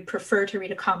if you would prefer to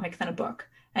read a comic than a book.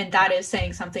 And that is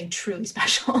saying something truly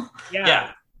special.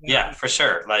 Yeah, for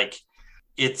sure. Like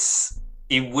it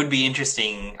would be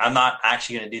interesting. I'm not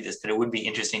actually going to do this, but it would be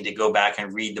interesting to go back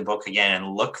and read the book again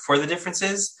and look for the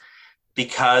differences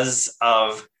because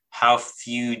of how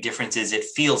few differences it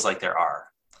feels like there are.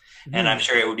 Mm. And I'm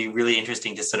sure it would be really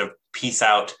interesting to sort of piece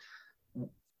out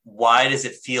why does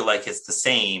it feel like it's the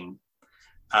same?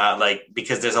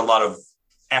 Because there's a lot of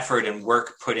effort and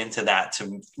work put into that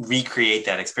to recreate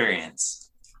that experience.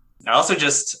 Also,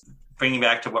 just bringing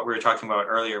back to what we were talking about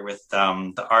earlier with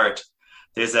the art,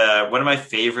 there's one of my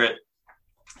favorite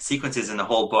sequences in the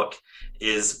whole book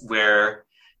is where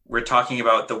we're talking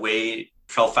about the way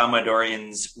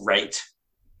Tralfamadorians write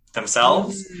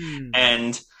themselves. Mm.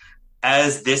 And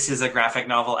as this is a graphic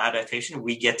novel adaptation,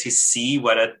 we get to see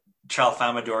what a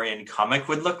Tralfamadorian comic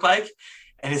would look like.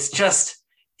 And it's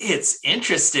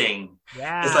interesting.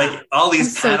 Yeah. It's like all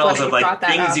these panels of like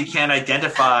things you can't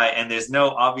identify, and there's no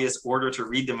obvious order to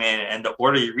read them in, and the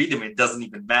order you read them in doesn't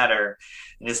even matter.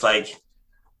 And it's like,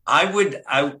 I'm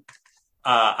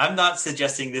not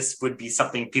suggesting this would be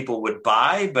something people would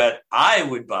buy, but I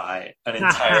would buy an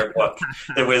entire book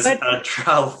that was a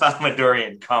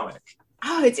Tralfamadorian comic.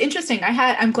 Oh, it's interesting.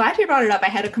 I'm glad you brought it up. I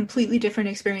had a completely different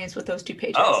experience with those two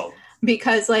pages. Oh.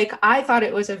 Because like I thought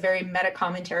it was a very meta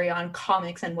commentary on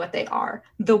comics and what they are.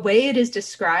 The way it is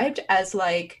described as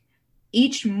like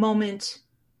each moment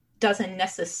doesn't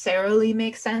necessarily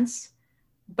make sense,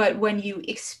 but when you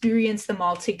experience them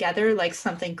all together, like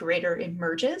something greater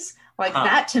emerges. Like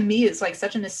that to me is like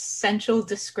such an essential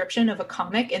description of a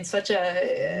comic in such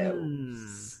a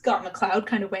Scott McCloud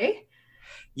kind of way.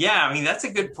 Yeah, I mean, that's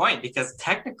a good point because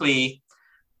technically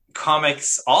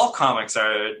all comics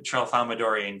are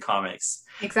Tralfamadorian comics.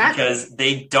 Exactly. Because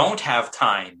they don't have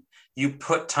time. You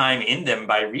put time in them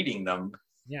by reading them.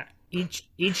 Yeah. Each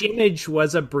image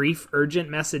was a brief, urgent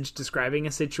message describing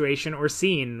a situation or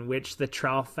scene, which the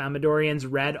Tralfamadorians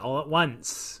read all at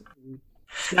once.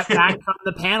 Step back from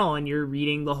the panel and you're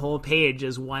reading the whole page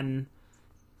as one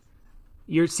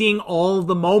you're seeing all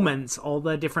the moments, all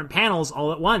the different panels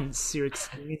all at once. You're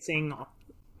experiencing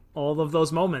all of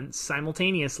those moments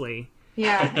simultaneously.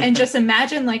 Yeah, and just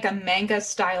imagine like a manga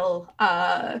style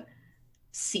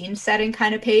scene setting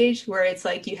kind of page where it's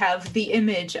like you have the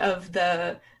image of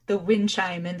the wind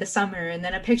chime in the summer, and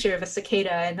then a picture of a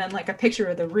cicada, and then like a picture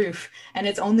of the roof, and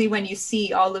it's only when you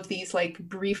see all of these like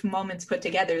brief moments put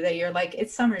together that you're like,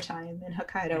 it's summertime in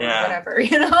Hokkaido or whatever,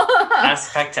 you know.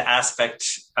 Aspect to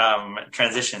aspect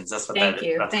transitions, that's what thank that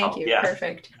you is. That's thank called. you Yeah.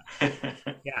 Perfect.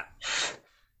 Yeah.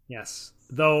 Yes.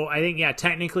 Though I think,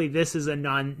 technically this is a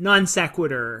non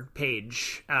sequitur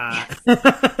page. To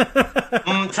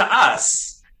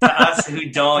us who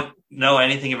don't know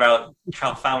anything about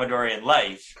Tralfamadorian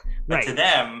life, but Right. to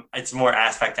them, it's more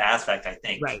aspect to aspect, I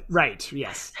think. Right.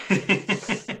 Yes.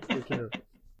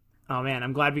 Oh man,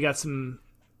 I'm glad we got some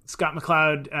Scott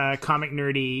McCloud comic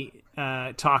nerdy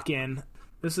talk in.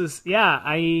 This is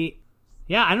I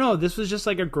don't know. This was just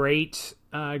like a great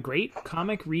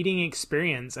comic reading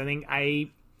experience. I think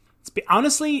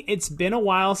honestly, it's been a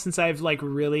while since I've like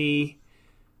really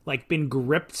like been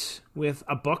gripped with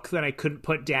a book that I couldn't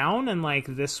put down, and like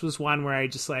this was one where I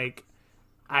just like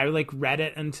I like read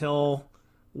it until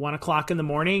 1 o'clock in the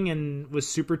morning and was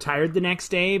super tired the next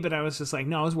day, but I was just like,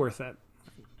 no, it was worth it.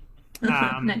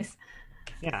 Nice.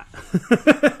 Yeah.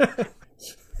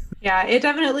 Yeah, it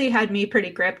definitely had me pretty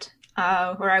gripped.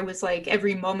 Where I was like,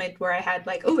 every moment where I had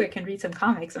like, oh, I can read some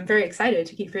comics. I'm very excited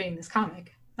to keep reading this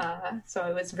comic. So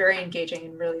it was very engaging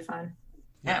and really fun.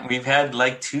 Yeah, we've had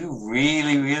like 2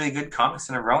 really, really good comics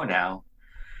in a row now.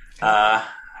 I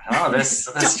don't know, there's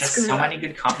just so many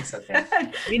good comics out there.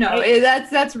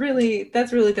 That's really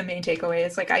the main takeaway.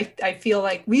 It's like I feel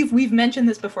like we've mentioned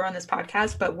this before on this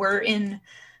podcast, but we're in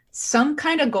some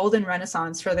kind of golden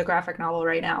renaissance for the graphic novel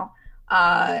right now.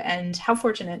 And how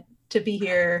fortunate to be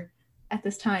here at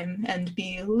this time and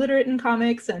be literate in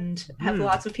comics and have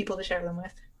lots of people to share them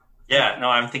with. Yeah, no,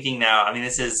 I'm thinking now, I mean,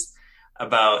 this is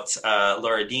about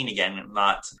Laura Dean again,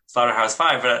 not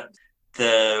Slaughterhouse-5, but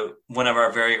one of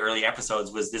our very early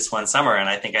episodes was this one summer, and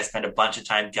I think I spent a bunch of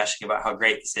time gushing about how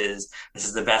great this is. This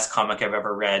is the best comic I've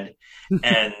ever read,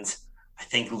 and I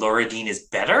think Laura Dean is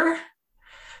better.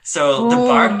 So the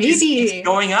bar is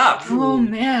going up. Oh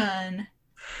man!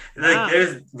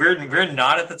 Like we're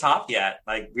not at the top yet.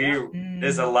 Like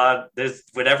there's a lot. There's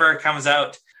whatever comes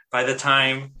out by the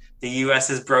time the U.S.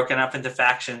 is broken up into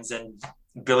factions and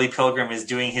Billy Pilgrim is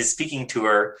doing his speaking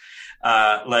tour.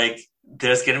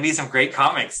 There's going to be some great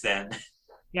comics then.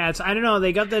 Yeah, I don't know.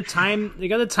 They got the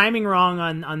timing wrong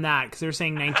on that, because they're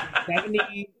saying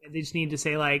 1970. They just need to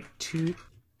say like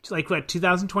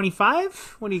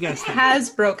 2025. What do you guys think? It has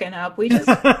broken up. We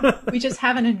just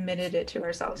haven't admitted it to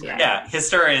ourselves yet. Yeah,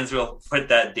 historians will put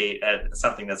that date at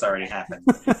something that's already happened.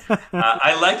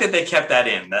 I like that they kept that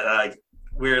in. That like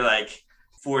we're like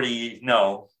 50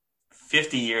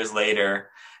 years later,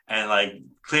 and like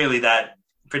clearly that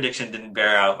prediction didn't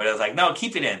bear out, but I was like, no,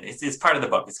 keep it in. It's part of the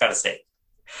book. It's got to stay.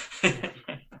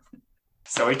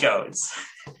 So it goes.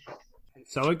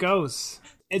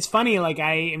 It's funny, like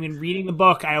I mean, reading the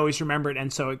book, I always remember it,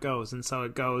 and so it goes, and so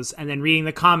it goes. And then reading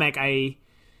the comic,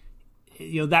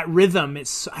 that rhythm,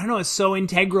 it's so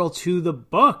integral to the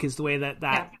book, is the way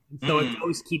that so it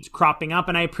goes keeps cropping up.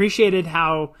 And I appreciated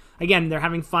how, again, they're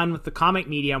having fun with the comic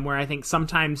medium, where I think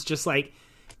sometimes just like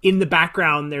in the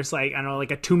background, there's like, I don't know,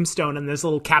 like a tombstone and there's a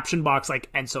little caption box, like,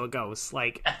 and so it goes.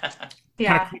 Like,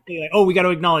 yeah. Quickly, like, oh, we got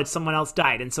to acknowledge someone else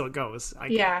died, and so it goes.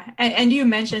 Yeah. And you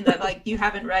mentioned that, like, you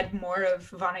haven't read more of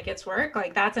Vonnegut's work.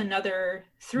 Like, that's another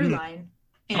through line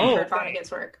in Kurt Vonnegut's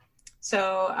work.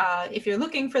 So if you're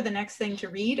looking for the next thing to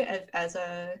read as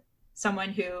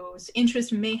someone whose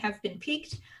interest may have been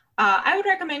piqued, I would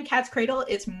recommend Cat's Cradle.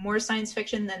 It's more science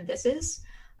fiction than this is.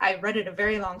 I read it a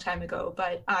very long time ago,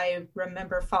 but I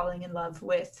remember falling in love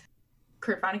with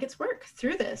Kurt Vonnegut's work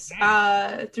through this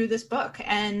book.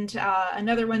 And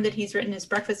another one that he's written is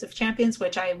Breakfast of Champions,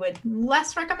 which I would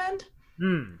less recommend.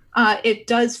 It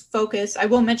does focus, I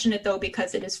will mention it though,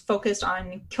 because it is focused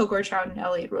on Kilgore Trout and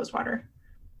Elliot Rosewater.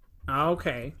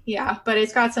 Okay. Yeah, but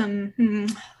it's got some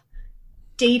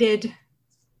dated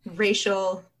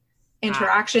racial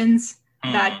interactions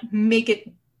that make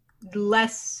it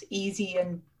less easy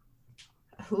and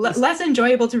less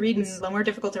enjoyable to read and a little more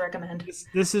difficult to recommend.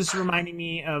 This is reminding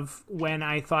me of when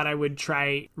I thought I would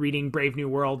try reading Brave New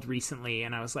World recently,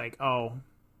 and I was like, oh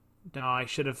no, I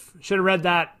should have read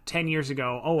that 10 years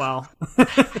ago. Oh well.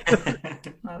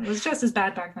 Well, it was just as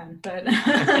bad back then, but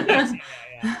yeah.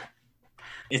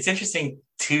 It's interesting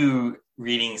too,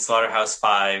 reading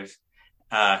Slaughterhouse-5,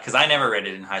 because I never read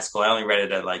it in high school. I only read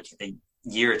it at like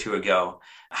year or two ago,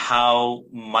 how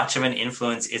much of an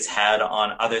influence it's had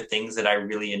on other things that I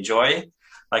really enjoy.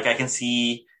 Like I can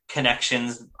see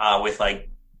connections with like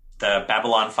the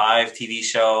Babylon 5 TV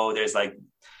show. There's like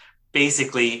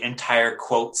basically entire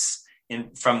quotes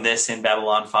from this in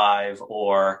Babylon 5,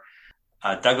 or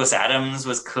Douglas Adams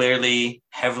was clearly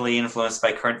heavily influenced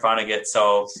by Kurt Vonnegut.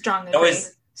 So strong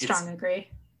agree.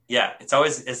 Yeah,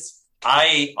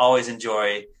 I always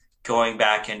enjoy going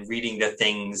back and reading the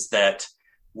things that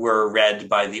were read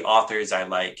by the authors I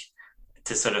like,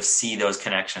 to sort of see those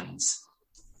connections.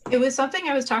 It was something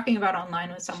I was talking about online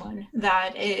with someone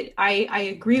that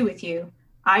I agree with you.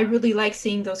 I really like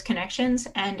seeing those connections,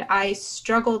 and I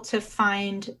struggle to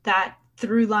find that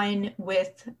through line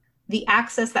with the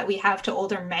access that we have to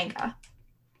older manga.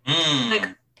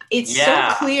 Like it's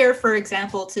so clear, for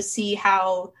example, to see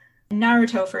how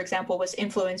Naruto, for example, was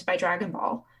influenced by Dragon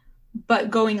Ball. But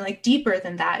going like deeper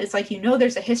than that, it's like,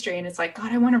 there's a history, and it's like,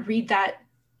 God, I want to read that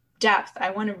depth.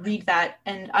 I want to read that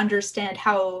and understand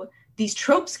how these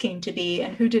tropes came to be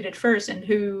and who did it first and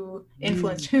who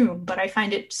influenced whom. But I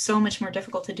find it so much more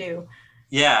difficult to do.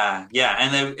 Yeah.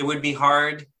 And it would be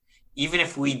hard, even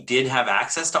if we did have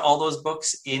access to all those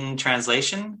books in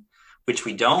translation, which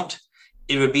we don't,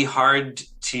 it would be hard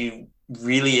to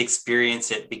really experience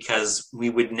it because we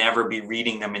would never be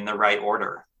reading them in the right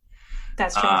order.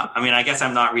 That's true. I mean, I guess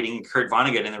I'm not reading Kurt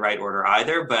Vonnegut in the right order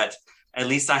either, but at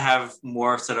least I have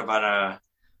more sort of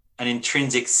an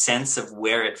intrinsic sense of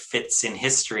where it fits in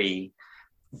history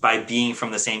by being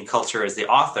from the same culture as the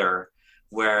author,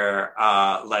 where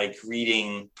like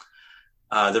reading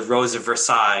The Rose of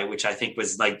Versailles, which I think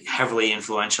was like heavily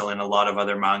influential in a lot of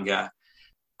other manga,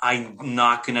 I'm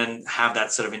not going to have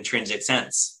that sort of intrinsic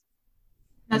sense.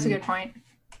 That's a good point.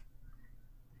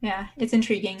 Yeah, it's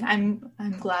intriguing.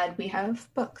 I'm glad we have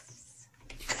books.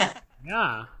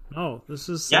 Yeah. No, this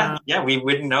is we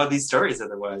wouldn't know these stories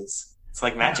otherwise. It's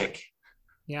like magic.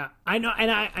 Yeah, I know,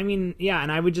 and I mean, yeah,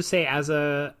 and I would just say as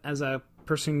a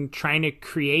person trying to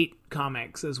create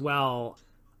comics as well,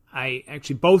 I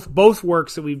actually both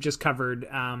works that we've just covered,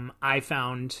 I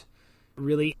found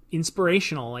really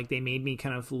inspirational. Like they made me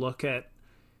kind of look at,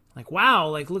 like, wow,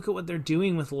 like look at what they're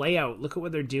doing with layout. Look at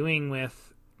what they're doing with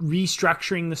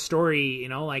restructuring the story,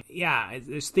 like, yeah,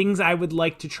 there's things I would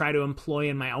like to try to employ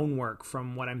in my own work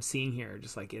from what I'm seeing here.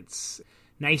 Just like it's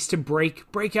nice to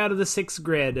break out of the 6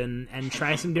 grid and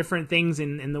try some different things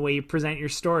in the way you present your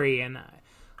story. And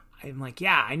I'm like,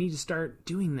 yeah, I need to start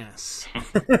doing this.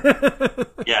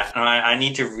 Yeah, I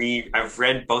need to read. I've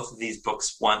read both of these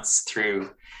books once through,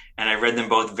 and I read them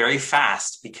both very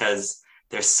fast because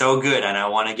they're so good, and I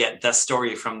want to get the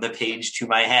story from the page to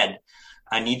my head.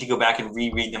 I need to go back and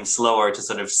reread them slower to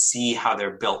sort of see how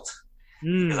they're built,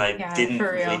 because I didn't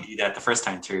really do that the first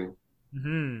time through.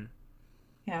 Mm-hmm.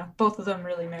 Yeah, both of them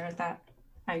really merit that.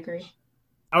 I agree.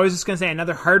 I was just going to say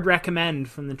another hard recommend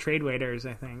from the trade waiters,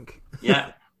 I think.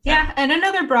 Yeah. Yeah, and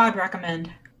another broad recommend.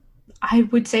 I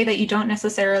would say that you don't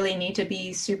necessarily need to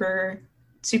be super,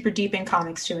 super deep in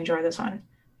comics to enjoy this one.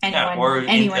 Anyone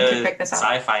can pick this up.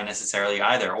 Sci-fi necessarily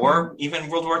either, or even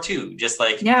World War II. Just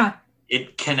like,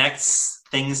 it connects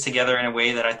things together in a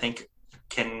way that I think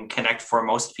can connect for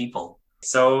most people.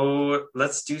 So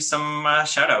let's do some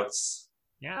shout outs.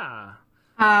 Yeah.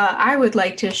 I would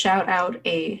like to shout out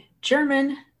a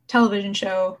German television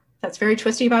show that's very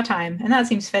twisty about time, and that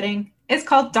seems fitting. It's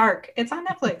called Dark. It's on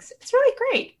Netflix. It's really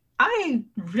great. I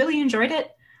really enjoyed it.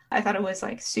 I thought it was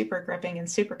like super gripping and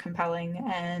super compelling,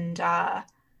 and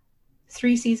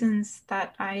 3 seasons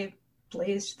that I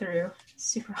blazed through.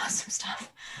 Super awesome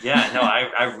stuff. Yeah, no,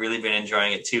 I've really been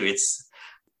enjoying it too.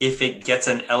 If it gets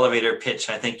an elevator pitch,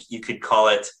 I think you could call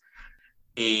it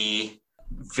a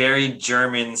very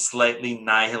German, slightly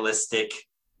nihilistic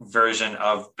version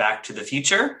of Back to the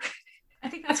Future. I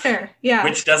think that's fair. Yeah.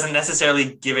 Which doesn't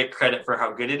necessarily give it credit for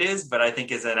how good it is, but I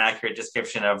think is an accurate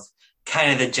description of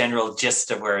kind of the general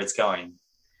gist of where it's going.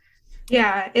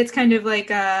 Yeah, it's kind of like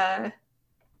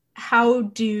how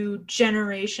do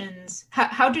decisions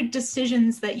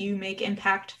that you make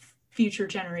impact future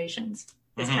generations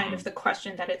is kind of the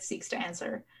question that it seeks to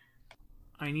answer.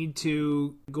 I need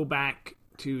to go back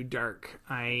to Dark.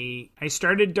 I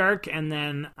started Dark, and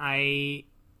then I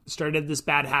started this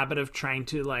bad habit of trying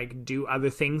to like do other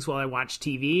things while I watch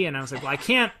TV, and I was like, well, I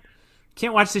can't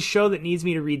watch this show that needs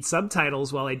me to read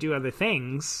subtitles while I do other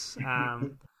things.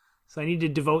 So I need to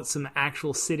devote some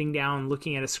actual sitting down,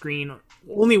 looking at a screen,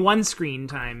 only one screen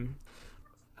time.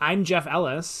 I'm Jeff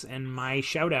Ellis, and my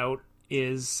shout out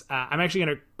is, I'm actually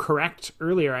going to correct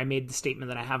earlier. I made the statement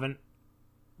that I haven't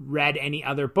read any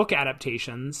other book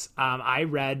adaptations. I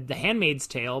read The Handmaid's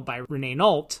Tale by Renee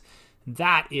Nolt,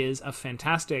 that is a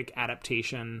fantastic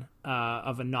adaptation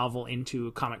of a novel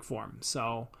into comic form.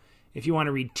 So if you want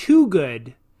to read two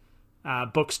good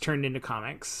books turned into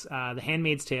comics, The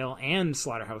Handmaid's Tale and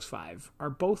Slaughterhouse-Five are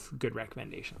both good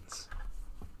recommendations.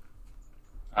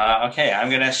 Okay, I'm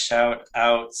going to shout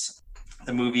out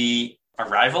the movie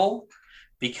Arrival,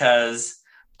 because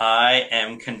I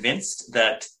am convinced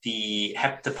that the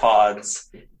heptapods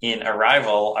in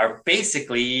Arrival are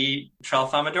basically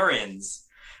Tralfamadorians.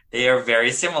 They are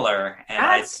very similar. And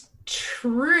That's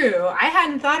true. I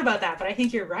hadn't thought about that, but I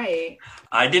think you're right.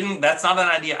 That's not an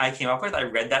idea I came up with. I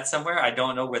read that somewhere. I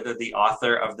don't know whether the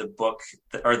author of the book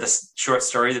or the short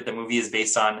story that the movie is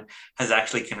based on has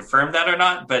actually confirmed that or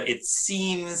not, but it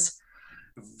seems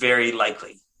very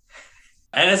likely.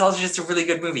 And it's also just a really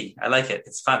good movie. I like it.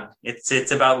 It's fun.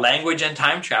 It's about language and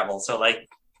time travel. So like,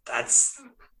 that's,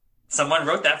 someone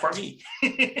wrote that for me.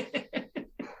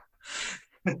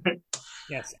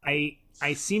 Yes,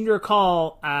 I seem to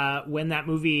recall when that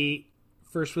movie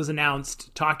first was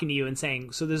announced, talking to you and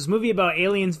saying, so there's this movie about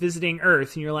aliens visiting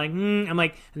Earth, and you're like, I'm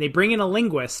like, and they bring in a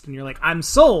linguist, and you're like, I'm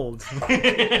sold.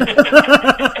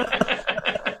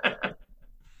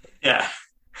 Yeah.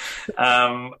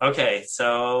 Okay,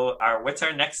 so what's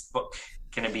our next book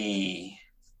going to be?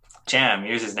 Jam,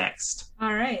 yours is next.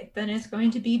 All right, then it's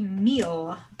going to be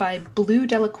Meal by Blue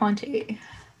Delaquante.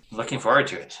 Looking forward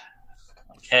to it.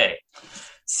 Okay,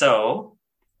 so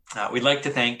we'd like to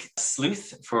thank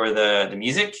Sleuth for the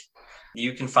music.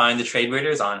 You can find the Trade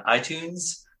Waiters on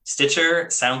iTunes, Stitcher,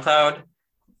 SoundCloud,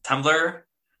 Tumblr,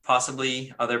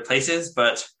 possibly other places,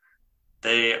 but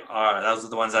those are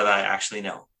the ones that I actually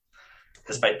know,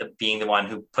 despite being the one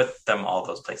who put them all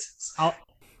those places.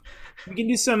 We can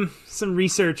do some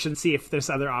research and see if there's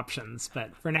other options,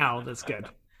 but for now, that's good.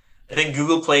 I think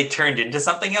Google Play turned into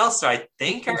something else, so I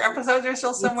think our episodes are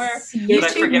still somewhere. But I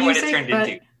forget what it turned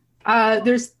into.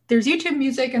 There's YouTube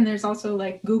Music, and there's also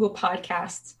like Google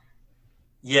Podcasts.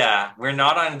 Yeah, we're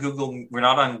not on Google. We're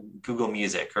not on Google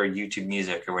Music or YouTube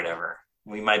Music or whatever.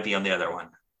 We might be on the other one.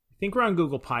 I think we're on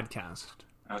Google Podcast.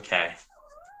 Okay,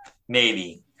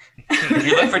 maybe. If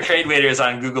you look for Trade Waiters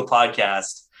on Google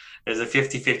Podcast, there's a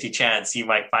 50-50 chance you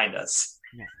might find us.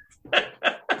 Yeah.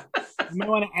 You might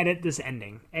want to edit this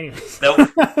ending. Anyways. Nope.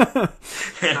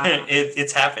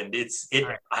 It's happened. It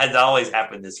right. Has always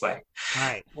happened this way. All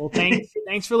right. Well,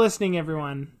 thanks for listening,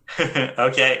 everyone.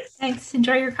 Okay. Thanks.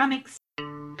 Enjoy your comics.